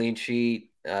 42% clean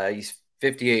sheet. He's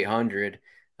 5,800.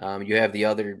 You have the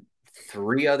other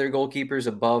 3 other goalkeepers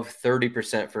above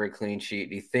 30% for a clean sheet.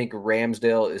 Do you think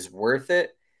Ramsdale is worth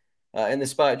it in the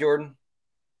spot, Jordan?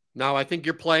 No, I think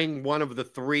you're playing one of the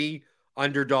 3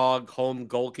 underdog home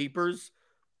goalkeepers,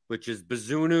 which is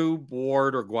Bazunu,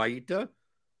 Ward, or Guaita.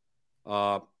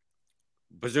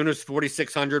 Bazunu's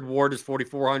 4,600, Ward is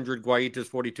 4,400, Guaita's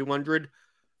 4,200.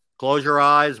 Close your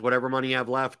eyes, whatever money you have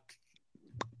left.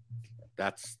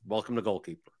 That's welcome to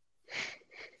goalkeeper.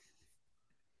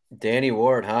 Danny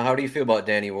Ward, huh? How do you feel about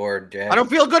Danny Ward, Jack? I don't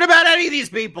feel good about any of these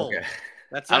people. Okay.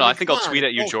 I don't know. I think I'll tweet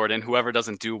at you, Jordan. Whoever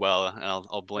doesn't do well,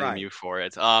 I'll blame you for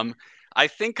it. I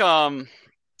think,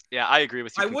 yeah, I agree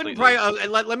with you. I wouldn't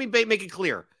let me make it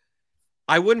clear.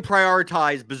 I wouldn't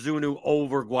prioritize Bazunu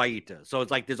over Guaita. So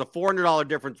it's like there's a $400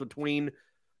 difference between.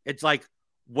 It's like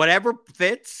whatever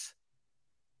fits.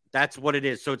 That's what it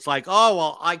is. So it's like, oh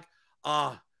well,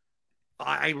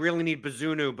 I really need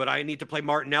Bazunu, but I need to play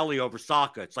Martinelli over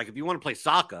Saka. It's like if you want to play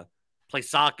Saka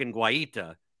and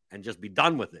Guaita and just be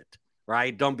done with it,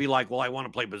 right? Don't be like, well, I want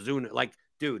to play Bazunu. Like,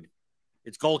 dude,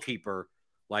 it's goalkeeper.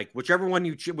 Like whichever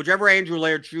Andrew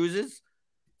Laird chooses,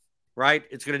 right?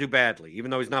 It's going to do badly,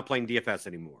 even though he's not playing DFS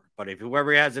anymore. But if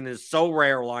whoever he has in his so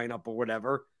rare lineup or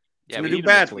whatever, it's going to do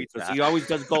badly because he always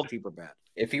does goalkeeper bad.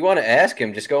 If you want to ask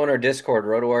him, just go in our Discord,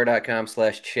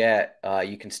 rotowire.com/chat.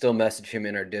 You can still message him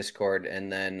in our Discord, and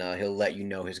then he'll let you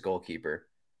know his goalkeeper.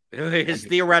 His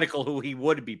theoretical who he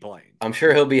would be playing. I'm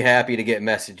sure he'll be happy to get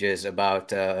messages about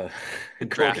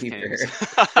goalkeeper.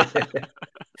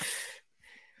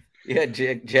 Yeah,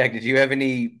 Jack, did you have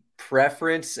any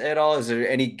preference at all? Is there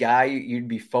any guy you'd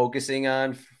be focusing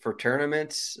on for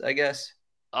tournaments, I guess?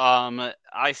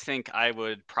 I think I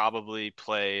would probably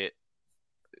play,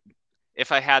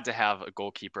 if I had to have a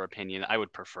goalkeeper opinion, I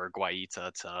would prefer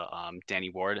Guaita to Danny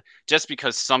Ward, just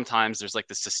because sometimes there's like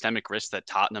the systemic risk that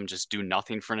Tottenham just do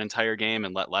nothing for an entire game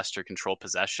and let Leicester control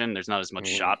possession. There's not as much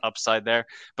shot upside there.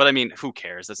 But I mean, who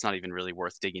cares? That's not even really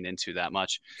worth digging into that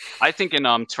much. I think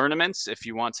in tournaments, if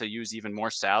you want to use even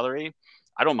more salary,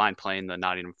 I don't mind playing the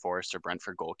Nottingham Forest or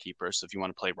Brentford goalkeeper. So if you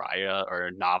want to play Raya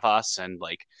or Navas, and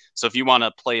like, so if you want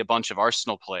to play a bunch of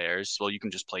Arsenal players, well, you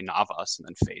can just play Navas and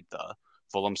then fade the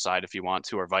Fulham side if you want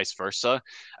to, or vice versa.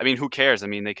 I mean, who cares? I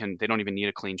mean, they don't even need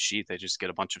a clean sheet. They just get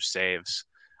a bunch of saves.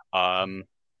 So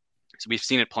we've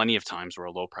seen it plenty of times where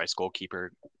a low price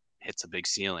goalkeeper hits a big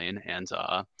ceiling, and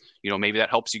maybe that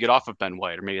helps you get off of Ben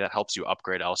White, or maybe that helps you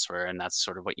upgrade elsewhere, and that's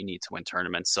sort of what you need to win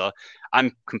tournaments. So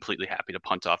I'm completely happy to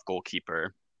punt off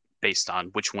goalkeeper based on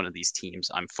which one of these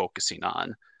teams I'm focusing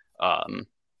on. I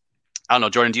don't know,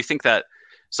 Jordan, do you think that?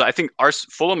 So I think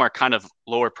Fulham are kind of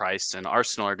lower priced, and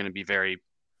Arsenal are going to be very,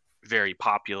 very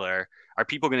popular. Are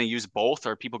people going to use both,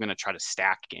 or are people going to try to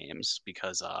stack games?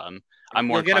 Because I'm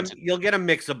more. You'll get a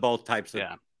mix of both types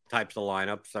of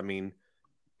lineups. I mean,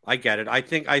 I get it. I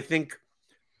think.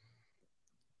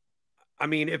 I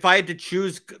mean, if I had to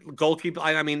choose goalkeeper,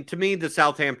 I mean, to me, the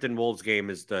Southampton Wolves game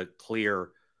is the clear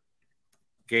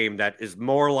game that is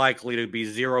more likely to be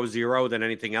 0-0 than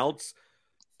anything else.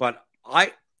 But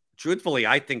truthfully,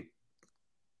 I don't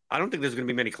think there's going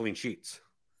to be many clean sheets.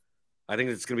 I think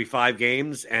it's going to be 5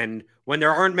 games. And when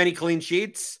there aren't many clean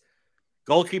sheets,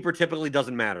 goalkeeper typically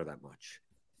doesn't matter that much,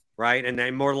 right? And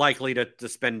they're more likely to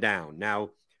spend down.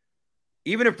 Now,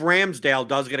 even if Ramsdale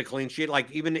does get a clean sheet, like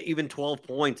even 12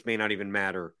 points may not even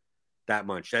matter that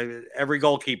much. Every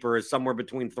goalkeeper is somewhere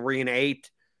between 3 and 8.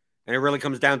 And it really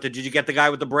comes down to, did you get the guy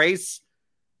with the brace?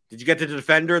 Did you get the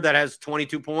defender that has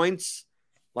 22 points?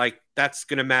 Like, that's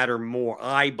going to matter more,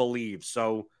 I believe.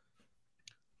 So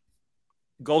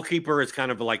goalkeeper is kind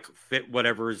of like fit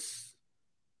whatever's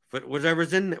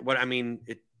in what, I mean,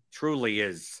 it truly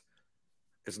is.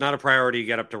 It's not a priority to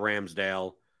get up to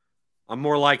Ramsdale. I'm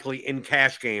more likely in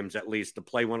cash games, at least, to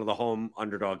play one of the home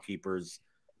underdog keepers.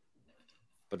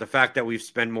 But the fact that we've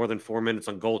spent more than 4 minutes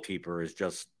on goalkeeper is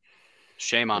just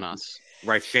shame on us.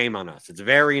 Right, shame on us. It's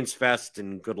variance fest,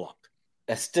 and good luck.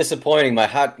 That's disappointing.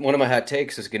 One of my hot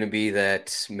takes is going to be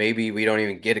that maybe we don't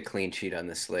even get a clean sheet on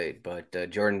this slate,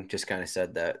 but Jordan just kind of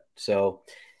said that. So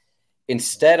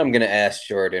instead, I'm going to ask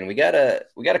Jordan. We got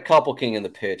a couple King of the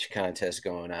Pitch contests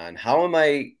going on. How am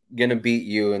I going to beat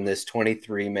you in this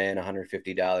 23-man,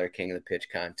 $150 King of the Pitch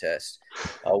contest?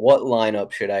 What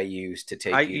lineup should I use to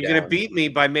take you down? You're going to beat me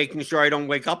by making sure I don't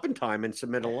wake up in time and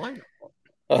submit a lineup.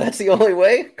 Oh, that's the only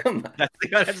way? Come on.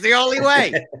 That's the only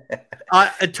way.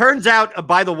 It turns out,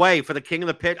 by the way, for the King of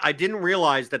the Pit, I didn't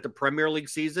realize that the Premier League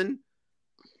season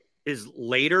is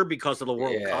later because of the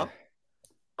World Cup.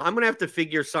 I'm going to have to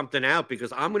figure something out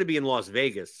because I'm going to be in Las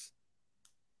Vegas.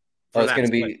 It's going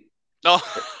to be. Oh,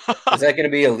 is that going to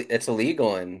be? It's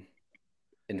illegal in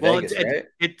Vegas, right?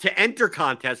 It's to enter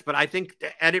contests, but I think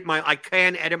I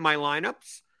can edit my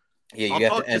lineups. Yeah, you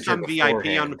have to enter some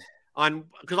VIP on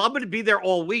because I'm going to be there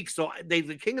all week. So the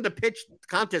King of the Pitch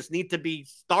contest need to be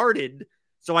started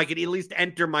so I could at least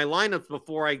enter my lineups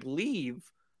before I leave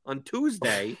on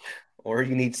Tuesday. Or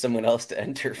you need someone else to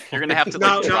enter. You're going to have to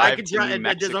drive to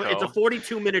Mexico. It's a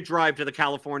 42-minute drive to the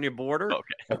California border.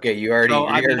 Okay, you already. So,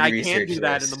 I mean, I can't do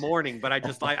that in the morning, but I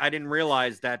didn't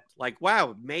realize that. Like,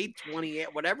 wow, May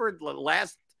 28th, whatever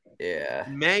last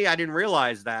May, I didn't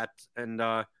realize that, and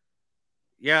I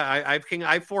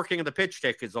have 4 King of the Pitch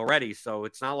tickets already, so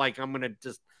it's not like I'm going to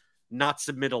just not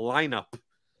submit a lineup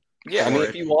Yeah, I mean,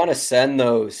 if you want to send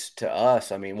those to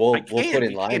us, I mean, we'll put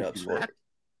in lineups for it.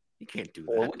 You can't do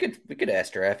Well, that. we could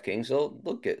ask DraftKings.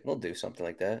 They'll do something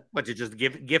like that. But to just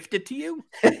gift it to you?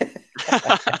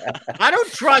 I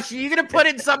don't trust you. You're gonna put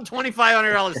in some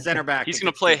 $2,500 center back. He's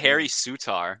gonna play Harry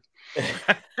Sutar.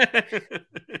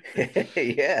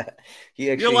 Yeah,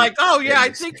 you're like, oh yeah, I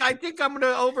think I'm gonna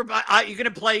over. You're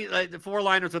gonna play the 4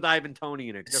 liners with Ivan Toney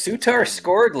in it. Sutar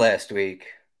scored last week.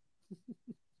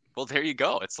 Well, there you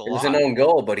go. It was an own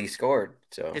goal, but he scored.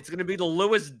 So it's gonna be the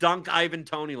Lewis Dunk Ivan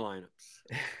Toney lineups.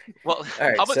 Well,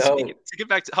 right, how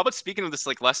about speaking of this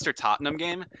like Leicester Tottenham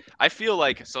game? I feel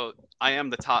like I am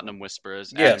the Tottenham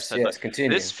whisperers. Yes,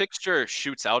 continue. This fixture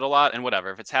shoots out a lot, and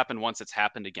whatever. If it's happened once, it's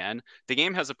happened again. The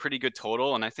game has a pretty good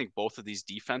total, and I think both of these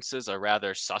defenses are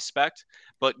rather suspect.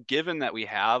 But given that we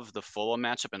have the Fulham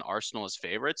matchup and Arsenal as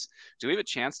favorites, do we have a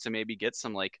chance to maybe get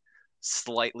some like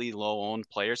slightly low-owned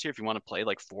players here if you want to play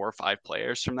like 4 or 5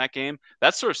 players from that game?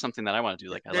 That's sort of something that I want to do.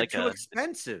 Like they're too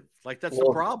expensive. Like that's the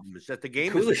problem. Is that the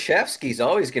game Kulishevsky's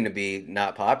always going to be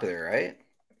not popular, right?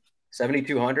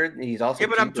 7,200. He's also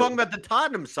but I'm talking about the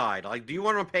Tottenham side. Like, do you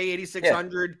want to pay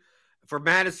 8,600 for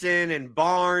Madison and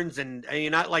Barnes and you're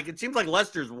not like? It seems like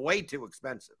Leicester's way too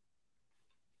expensive.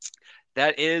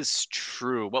 That is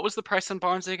true. What was the price on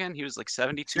Barnes again? He was like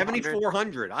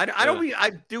 7,400.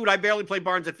 I barely play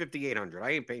Barnes at 5,800. I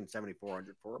ain't paying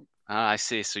 7,400 for him. I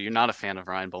see. So you're not a fan of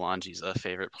Ryan Belangi's a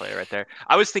favorite player right there.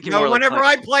 I was thinking whenever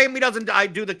I play him, I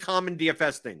do the common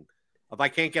DFS thing. If I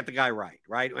can't get the guy right?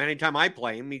 Anytime I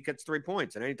play him, he gets 3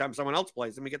 points. And anytime someone else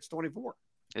plays him, he gets 24.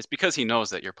 It's because he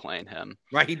knows that you're playing him.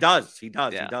 Right. He does. Yeah.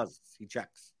 He does. He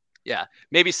checks. Yeah,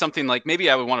 maybe something like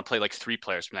I would want to play like 3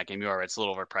 players from that game. You are right, it's a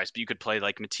little overpriced, but you could play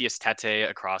like Matthias Tete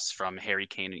across from Harry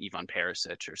Kane and Ivan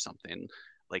Perisic or something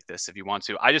like this if you want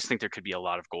to. I just think there could be a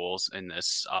lot of goals in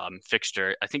this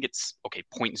fixture. I think it's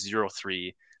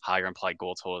 0.03 higher implied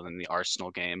goal total than the Arsenal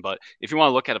game. But if you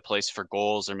want to look at a place for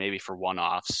goals or maybe for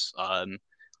one-offs,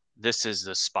 this is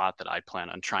the spot that I plan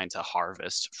on trying to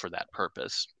harvest for that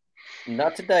purpose.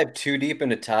 Not to dive too deep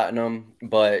into Tottenham,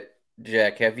 but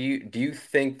Jack, do you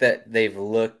think that they've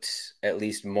looked at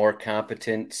least more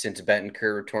competent since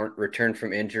Bentancur returned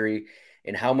from injury?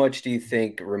 And how much do you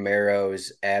think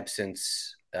Romero's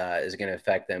absence is going to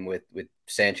affect them with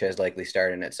Sanchez likely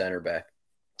starting at center back?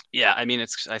 Yeah, I mean,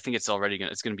 I think it's going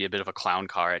to be a bit of a clown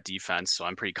car at defense. So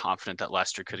I'm pretty confident that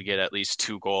Leicester could get at least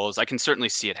 2 goals. I can certainly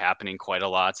see it happening quite a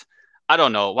lot. I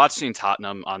don't know. Watching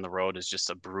Tottenham on the road is just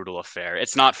a brutal affair.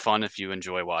 It's not fun if you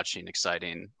enjoy watching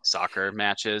exciting soccer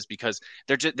matches because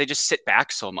they just sit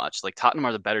back so much. Like Tottenham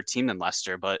are the better team than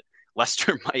Leicester, but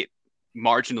Leicester might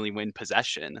marginally win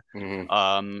possession.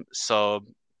 Mm-hmm. So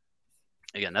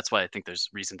again, that's why I think there's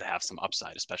reason to have some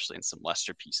upside, especially in some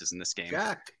Leicester pieces in this game.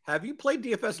 Jack, have you played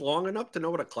DFS long enough to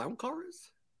know what a clown car is?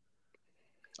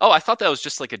 Oh, I thought that was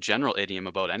just like a general idiom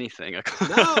about anything.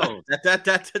 No,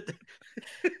 that's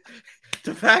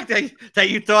the fact that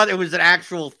you thought it was an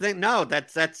actual thing. No,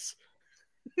 that's.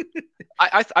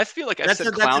 I feel like I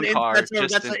said clown car.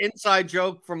 That's an inside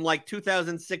joke from like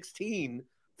 2016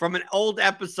 from an old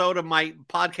episode of my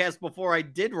podcast before I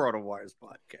did RotoWire's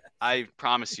podcast. I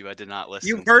promise you, I did not listen.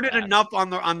 You've heard it enough on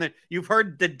the. You've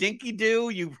heard the dinky do.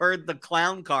 You've heard the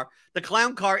clown car. The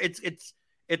clown car.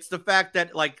 It's the fact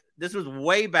that like this was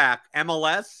way back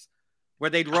MLS where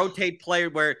they'd rotate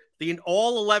players where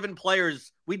all 11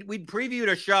 players we'd preview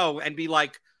a show and be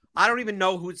like, I don't even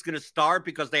know who's going to start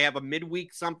because they have a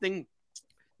midweek something.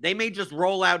 They may just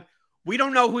roll out. We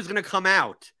don't know who's going to come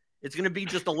out. It's going to be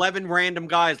just 11 random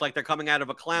guys like they're coming out of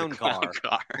a clown car.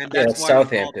 And that's why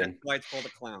Southampton. It's called a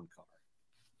clown car.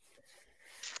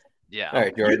 Yeah. All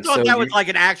right, Jordan. You thought that was like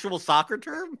an actual soccer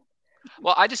term?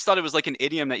 Well, I just thought it was like an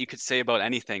idiom that you could say about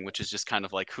anything, which is just kind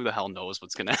of like, who the hell knows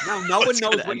what's going to happen? No one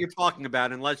knows what you're talking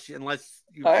about unless you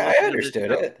I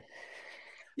understood it.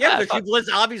 Yeah, because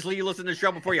obviously you listened to the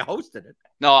show before you hosted it.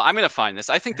 No, I'm going to find this.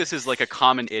 I think this is like a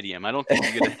common idiom. I don't think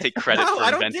you're going to take credit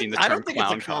for inventing the term clown car. I don't think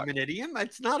it's a common idiom.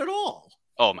 It's not at all.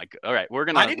 Oh my god! All right, we're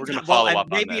gonna follow up on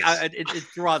this. Maybe it's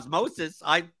through osmosis.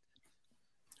 All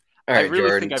right, really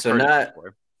Jordan. So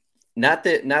not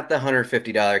the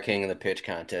 $150 King of the Pitch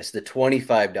contest, the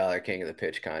 $25 King of the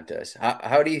Pitch contest.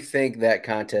 How do you think that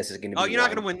contest is going to be? Oh, you're not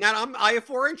going to win that. I have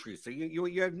 4 entries, so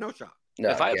you have no shot. No,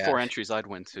 if I had 4 entries, I'd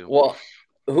win too. Well,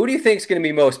 who do you think is going to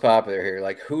be most popular here?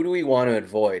 Like, who do we want to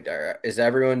avoid? Is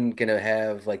everyone going to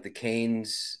have like the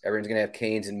Canes? Everyone's going to have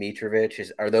Canes and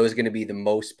Mitrovic. Are those going to be the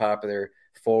most popular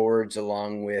forwards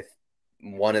along with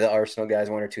one of the Arsenal guys,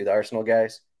 1 or 2 of the Arsenal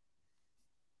guys?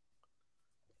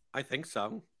 I think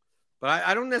so. But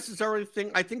I don't necessarily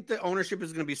think – I think the ownership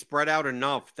is going to be spread out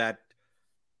enough that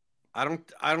I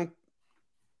don't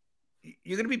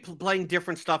you're going to be playing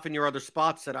different stuff in your other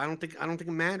spots that I don't think it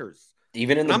matters.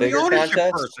 Even in the I'm bigger the ownership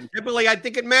contest? person. Typically, I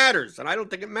think it matters, and I don't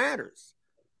think it matters.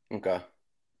 Okay.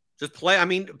 Just play. I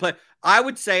mean, but I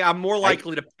would say I'm more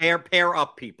likely to pair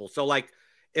up people. So, like,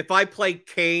 if I play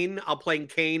Kane, I'll play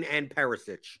Kane and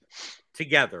Perisic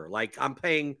together. Like, I'm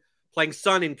playing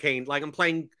Son and Kane. Like, I'm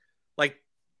playing like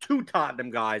 2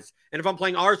 Tottenham guys. And if I'm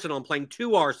playing Arsenal, I'm playing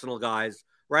 2 Arsenal guys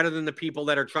rather than the people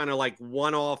that are trying to like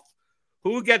one off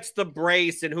who gets the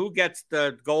brace and who gets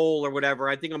the goal or whatever.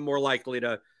 I think I'm more likely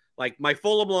to, like, my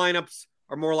Fulham lineups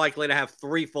are more likely to have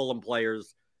 3 Fulham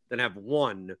players than have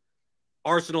 1.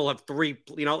 Arsenal have 3,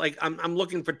 like I'm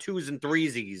looking for 2s and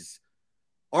 3s.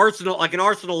 Arsenal, like an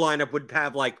Arsenal lineup would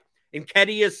have like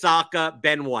Nketiah, Saka,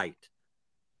 Ben White.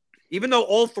 Even though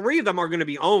all 3 of them are going to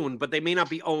be owned, but they may not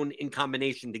be owned in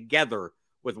combination together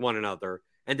with one another,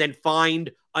 and then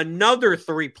find another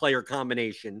 3-player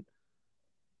combination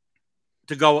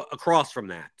to go across from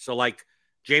that. So like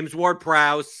James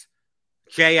Ward-Prowse,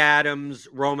 Jay Adams,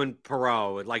 Roman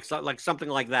Perot, like something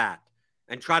like that,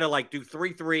 and try to like do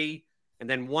 3-3 and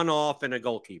then 1 off and a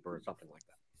goalkeeper or something like that.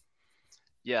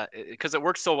 Yeah, because it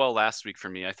worked so well last week for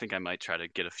me. I think I might try to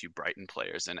get a few Brighton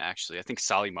players. And actually, I think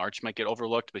Solly March might get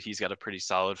overlooked, but he's got a pretty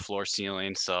solid floor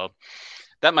ceiling. So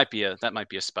that might be a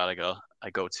spot I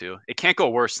go to. It can't go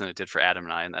worse than it did for Adam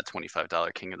and I in that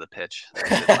 $25 King of the Pitch that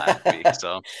we did last week.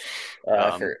 So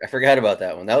I forgot about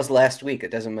that one. That was last week. It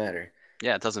doesn't matter.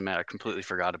 Yeah, it doesn't matter. I completely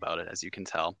forgot about it, as you can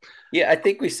tell. Yeah, I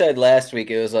think we said last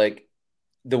week it was like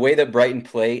the way that Brighton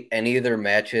play, any of their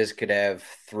matches could have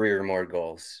 3 or more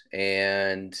goals.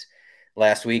 And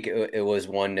last week it was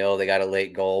 1-0. They got a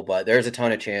late goal, but there's a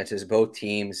ton of chances. Both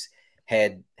teams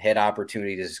had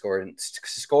opportunity to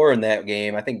score in that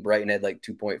game. I think Brighton had like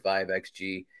 2.5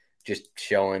 XG, just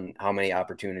showing how many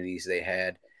opportunities they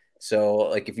had. So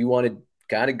like if you want to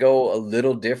kind of go a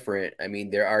little different, I mean,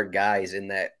 there are guys in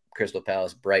that Crystal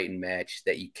Palace Brighton match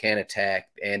that you can attack,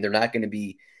 and they're not going to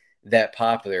be that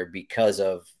popular because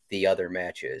of the other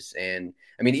matches. And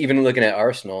I mean, even looking at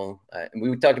Arsenal,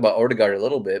 we talked about Odegaard a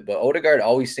little bit, but Odegaard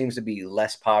always seems to be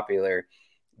less popular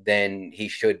than he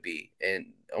should be, and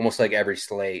almost like every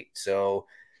slate. So,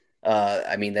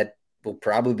 I mean, that will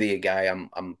probably be a guy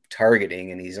I'm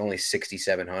targeting, and he's only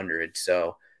 6,700.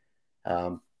 So,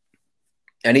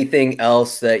 anything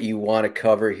else that you want to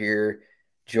cover here,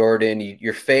 Jordan?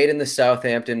 You're fading the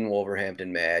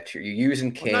Southampton-Wolverhampton match. You're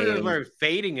using Kane. I'm not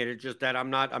fading it. It's just that I'm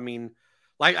not. I mean,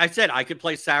 like I said, I could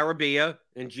play Sarabia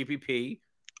in GPP.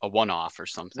 A one-off or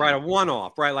something. Right, a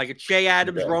one-off. Right, like a Che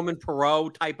Adams, Roman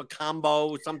Perot type of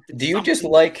combo. Something. Do you just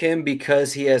like him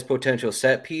because he has potential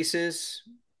set pieces,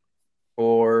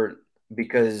 or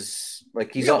because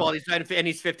like he's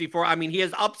he's 54. I mean, he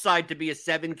has upside to be a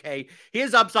 7K. He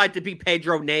has upside to be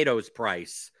Pedro Neto's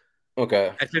price.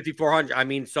 Okay. At 5,400. I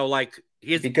mean, so like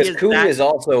because Koulibaly is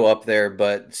also up there,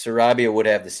 but Sarabia would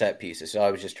have the set pieces. So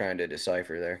I was just trying to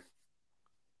decipher there.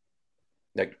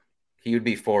 Like he would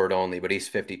be forward only, but he's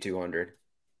 5,200.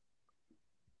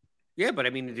 Yeah, but I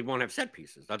mean, he won't have set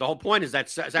pieces. The whole point is that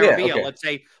Sarabia. Yeah,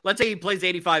 okay. Let's say he plays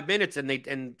 85 minutes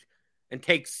and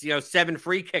takes 7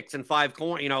 free kicks and 5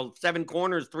 7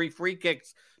 corners, 3 free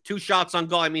kicks, 2 shots on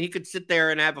goal. I mean, he could sit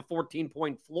there and have a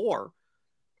 14-point floor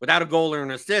without a goal or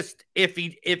an assist if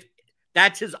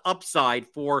that's his upside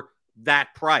for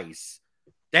that price.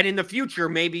 Then in the future,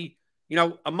 maybe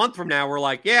a month from now, we're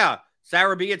like, yeah,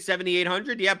 Sarabia at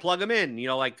 7,800, yeah, plug him in.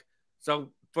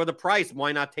 So for the price,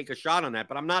 why not take a shot on that?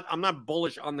 But I'm not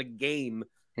bullish on the game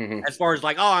as far as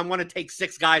like, oh, I want to take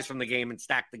 6 guys from the game and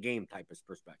stack the game type of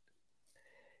perspective.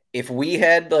 If we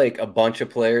had like a bunch of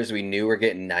players we knew were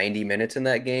getting 90 minutes in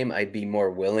that game, I'd be more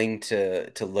willing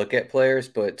to look at players.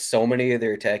 But so many of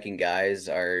their attacking guys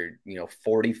are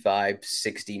 45,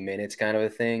 60 minutes kind of a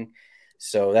thing.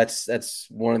 So that's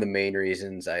one of the main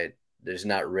reasons there's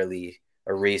not really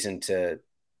a reason to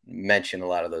mention a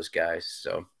lot of those guys.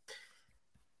 So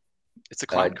it's a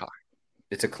clown car.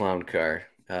 It's a clown car.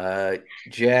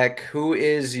 Jack, who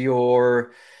is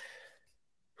your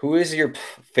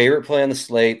favorite play on the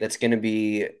slate that's going to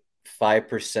be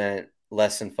 5%,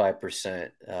 less than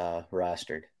 5%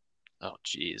 rostered? Oh,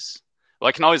 geez. Well,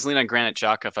 I can always lean on Granit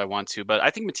Xhaka if I want to, but I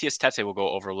think Matthias Tete will go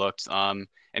overlooked.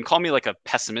 And call me like a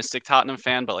pessimistic Tottenham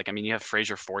fan, but you have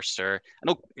Fraser Forster. I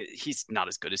know he's not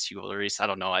as good as Hugo Lloris. I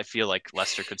don't know. I feel like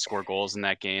Leicester could score goals in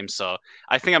that game. So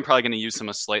I think I'm probably going to use him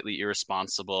a slightly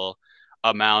irresponsible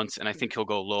amount, and I think he'll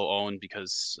go low owned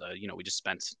because, we just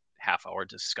spent half hour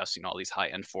discussing all these high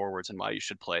end forwards and why you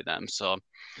should play them. So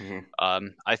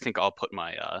I think I'll put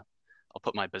my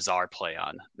bizarre play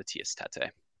on Matthias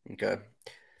Tete. Okay.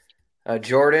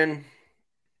 Jordan,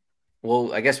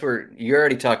 Well, I guess you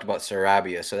already talked about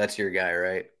Sarabia, so that's your guy,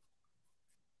 right?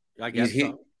 I guess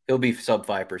so. He'll be sub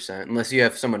 5%, unless you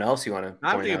have someone else you want to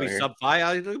I don't point think out it'll be here. sub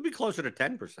 5. It'll be closer to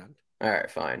 10%. All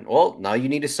right, fine. Well, now you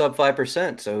need a sub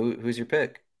 5%. So who's your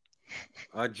pick?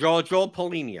 Joel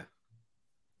Polina.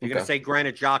 You're going to say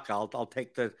Granit Xhaka. I'll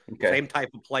take the same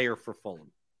type of player for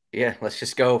Fulham. Yeah, let's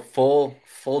just go full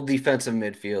defensive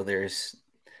midfielders.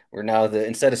 We're now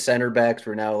instead of center backs,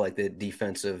 we're now like the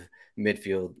defensive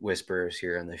midfield whisperers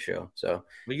here on the show. So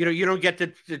but you don't get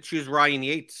to choose Ryan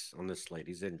Yates on this slate.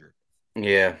 He's injured.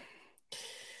 Yeah.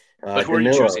 But who are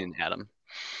you choosing, Adam?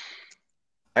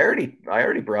 I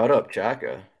already brought up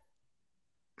Xhaka.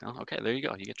 Oh, okay, there you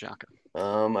go. You get Xhaka.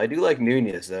 I do like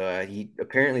Nunez though. He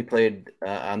apparently played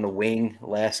on the wing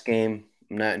last game.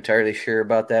 I'm not entirely sure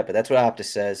about that, but that's what Opta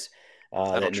says.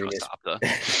 I don't trust Opta.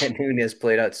 That Nunez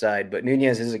played outside, but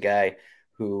Nunez is a guy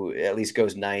who at least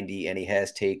goes 90, and he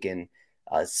has taken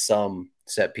some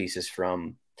set pieces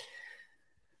from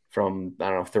I don't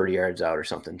know 30 yards out or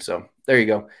something. So there you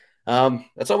go.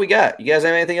 That's all we got. You guys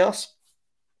have anything else?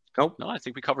 Nope. No, I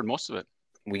think we covered most of it.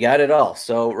 We got it all.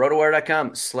 So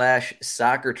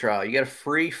rotowire.com/soccer trial. You got a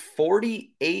free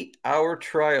 48-hour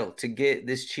trial to get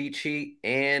this cheat sheet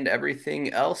and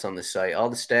everything else on the site,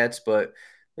 all the stats. But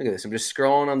look at this. I'm just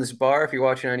scrolling on this bar. If you're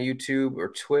watching on YouTube or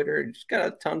Twitter, just got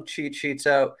a ton of cheat sheets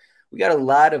out. We got a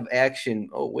lot of action.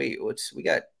 Oh, wait, we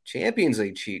got Champions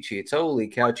League cheat sheets. Holy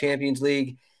cow, Champions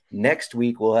League. Next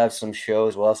week, we'll have some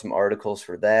shows. We'll have some articles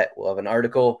for that. We'll have an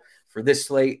article for this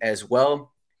slate as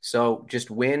well. So just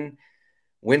win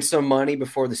some money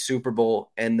before the Super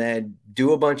Bowl, and then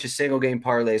do a bunch of single game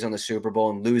parlays on the Super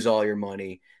Bowl and lose all your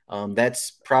money.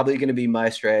 That's probably going to be my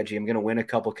strategy. I'm going to win a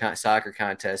couple soccer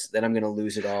contests, then I'm going to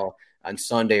lose it all on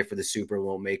Sunday for the Super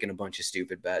Bowl, making a bunch of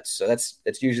stupid bets. So that's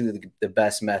usually the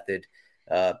best method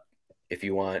if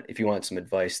you want some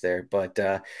advice there. But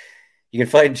you can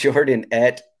find Jordan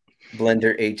at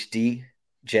Blender HD.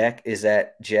 Jack is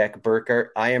at Jack Burkhart.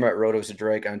 I am at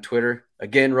RotoZadroik on Twitter.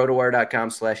 Again,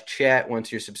 rotowire.com/chat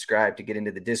once you're subscribed to get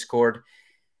into the Discord.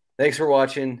 Thanks for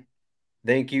watching.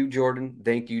 Thank you, Jordan.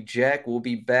 Thank you, Jack. We'll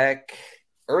be back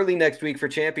early next week for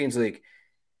Champions League.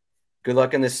 Good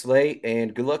luck on this slate,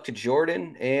 and good luck to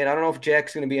Jordan. And I don't know if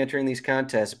Jack's going to be entering these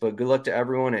contests, but good luck to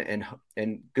everyone, and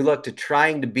good luck to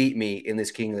trying to beat me in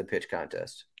this King of the Pitch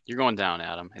contest. You're going down,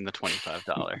 Adam, in the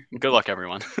 $25. Good luck,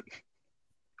 everyone.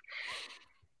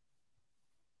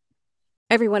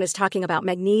 Everyone is talking about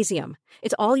magnesium.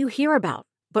 It's all you hear about.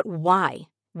 But why?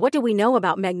 What do we know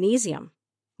about magnesium?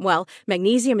 Well,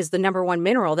 magnesium is the number one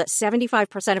mineral that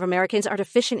 75% of Americans are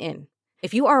deficient in.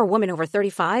 If you are a woman over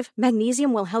 35,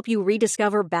 magnesium will help you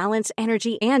rediscover balance,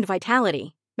 energy, and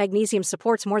vitality. Magnesium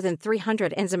supports more than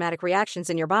 300 enzymatic reactions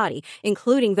in your body,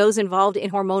 including those involved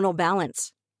in hormonal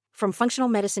balance. From functional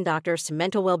medicine doctors to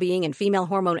mental well-being and female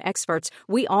hormone experts,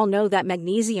 we all know that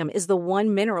magnesium is the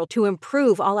one mineral to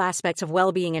improve all aspects of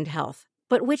well-being and health.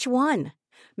 But which one?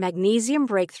 Magnesium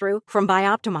Breakthrough from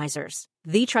Bioptimizers,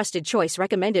 the trusted choice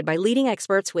recommended by leading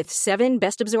experts with 7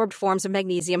 best-absorbed forms of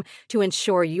magnesium to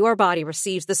ensure your body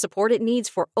receives the support it needs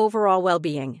for overall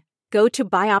well-being. Go to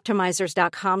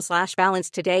bioptimizers.com/balance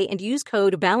today and use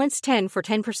code BALANCE10 for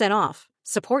 10% off.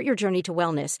 Support your journey to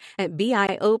wellness at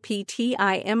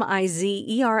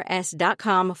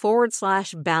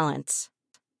bioptimizers.com/balance.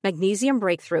 Magnesium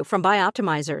Breakthrough from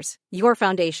Bioptimizers, your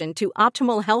foundation to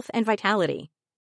optimal health and vitality.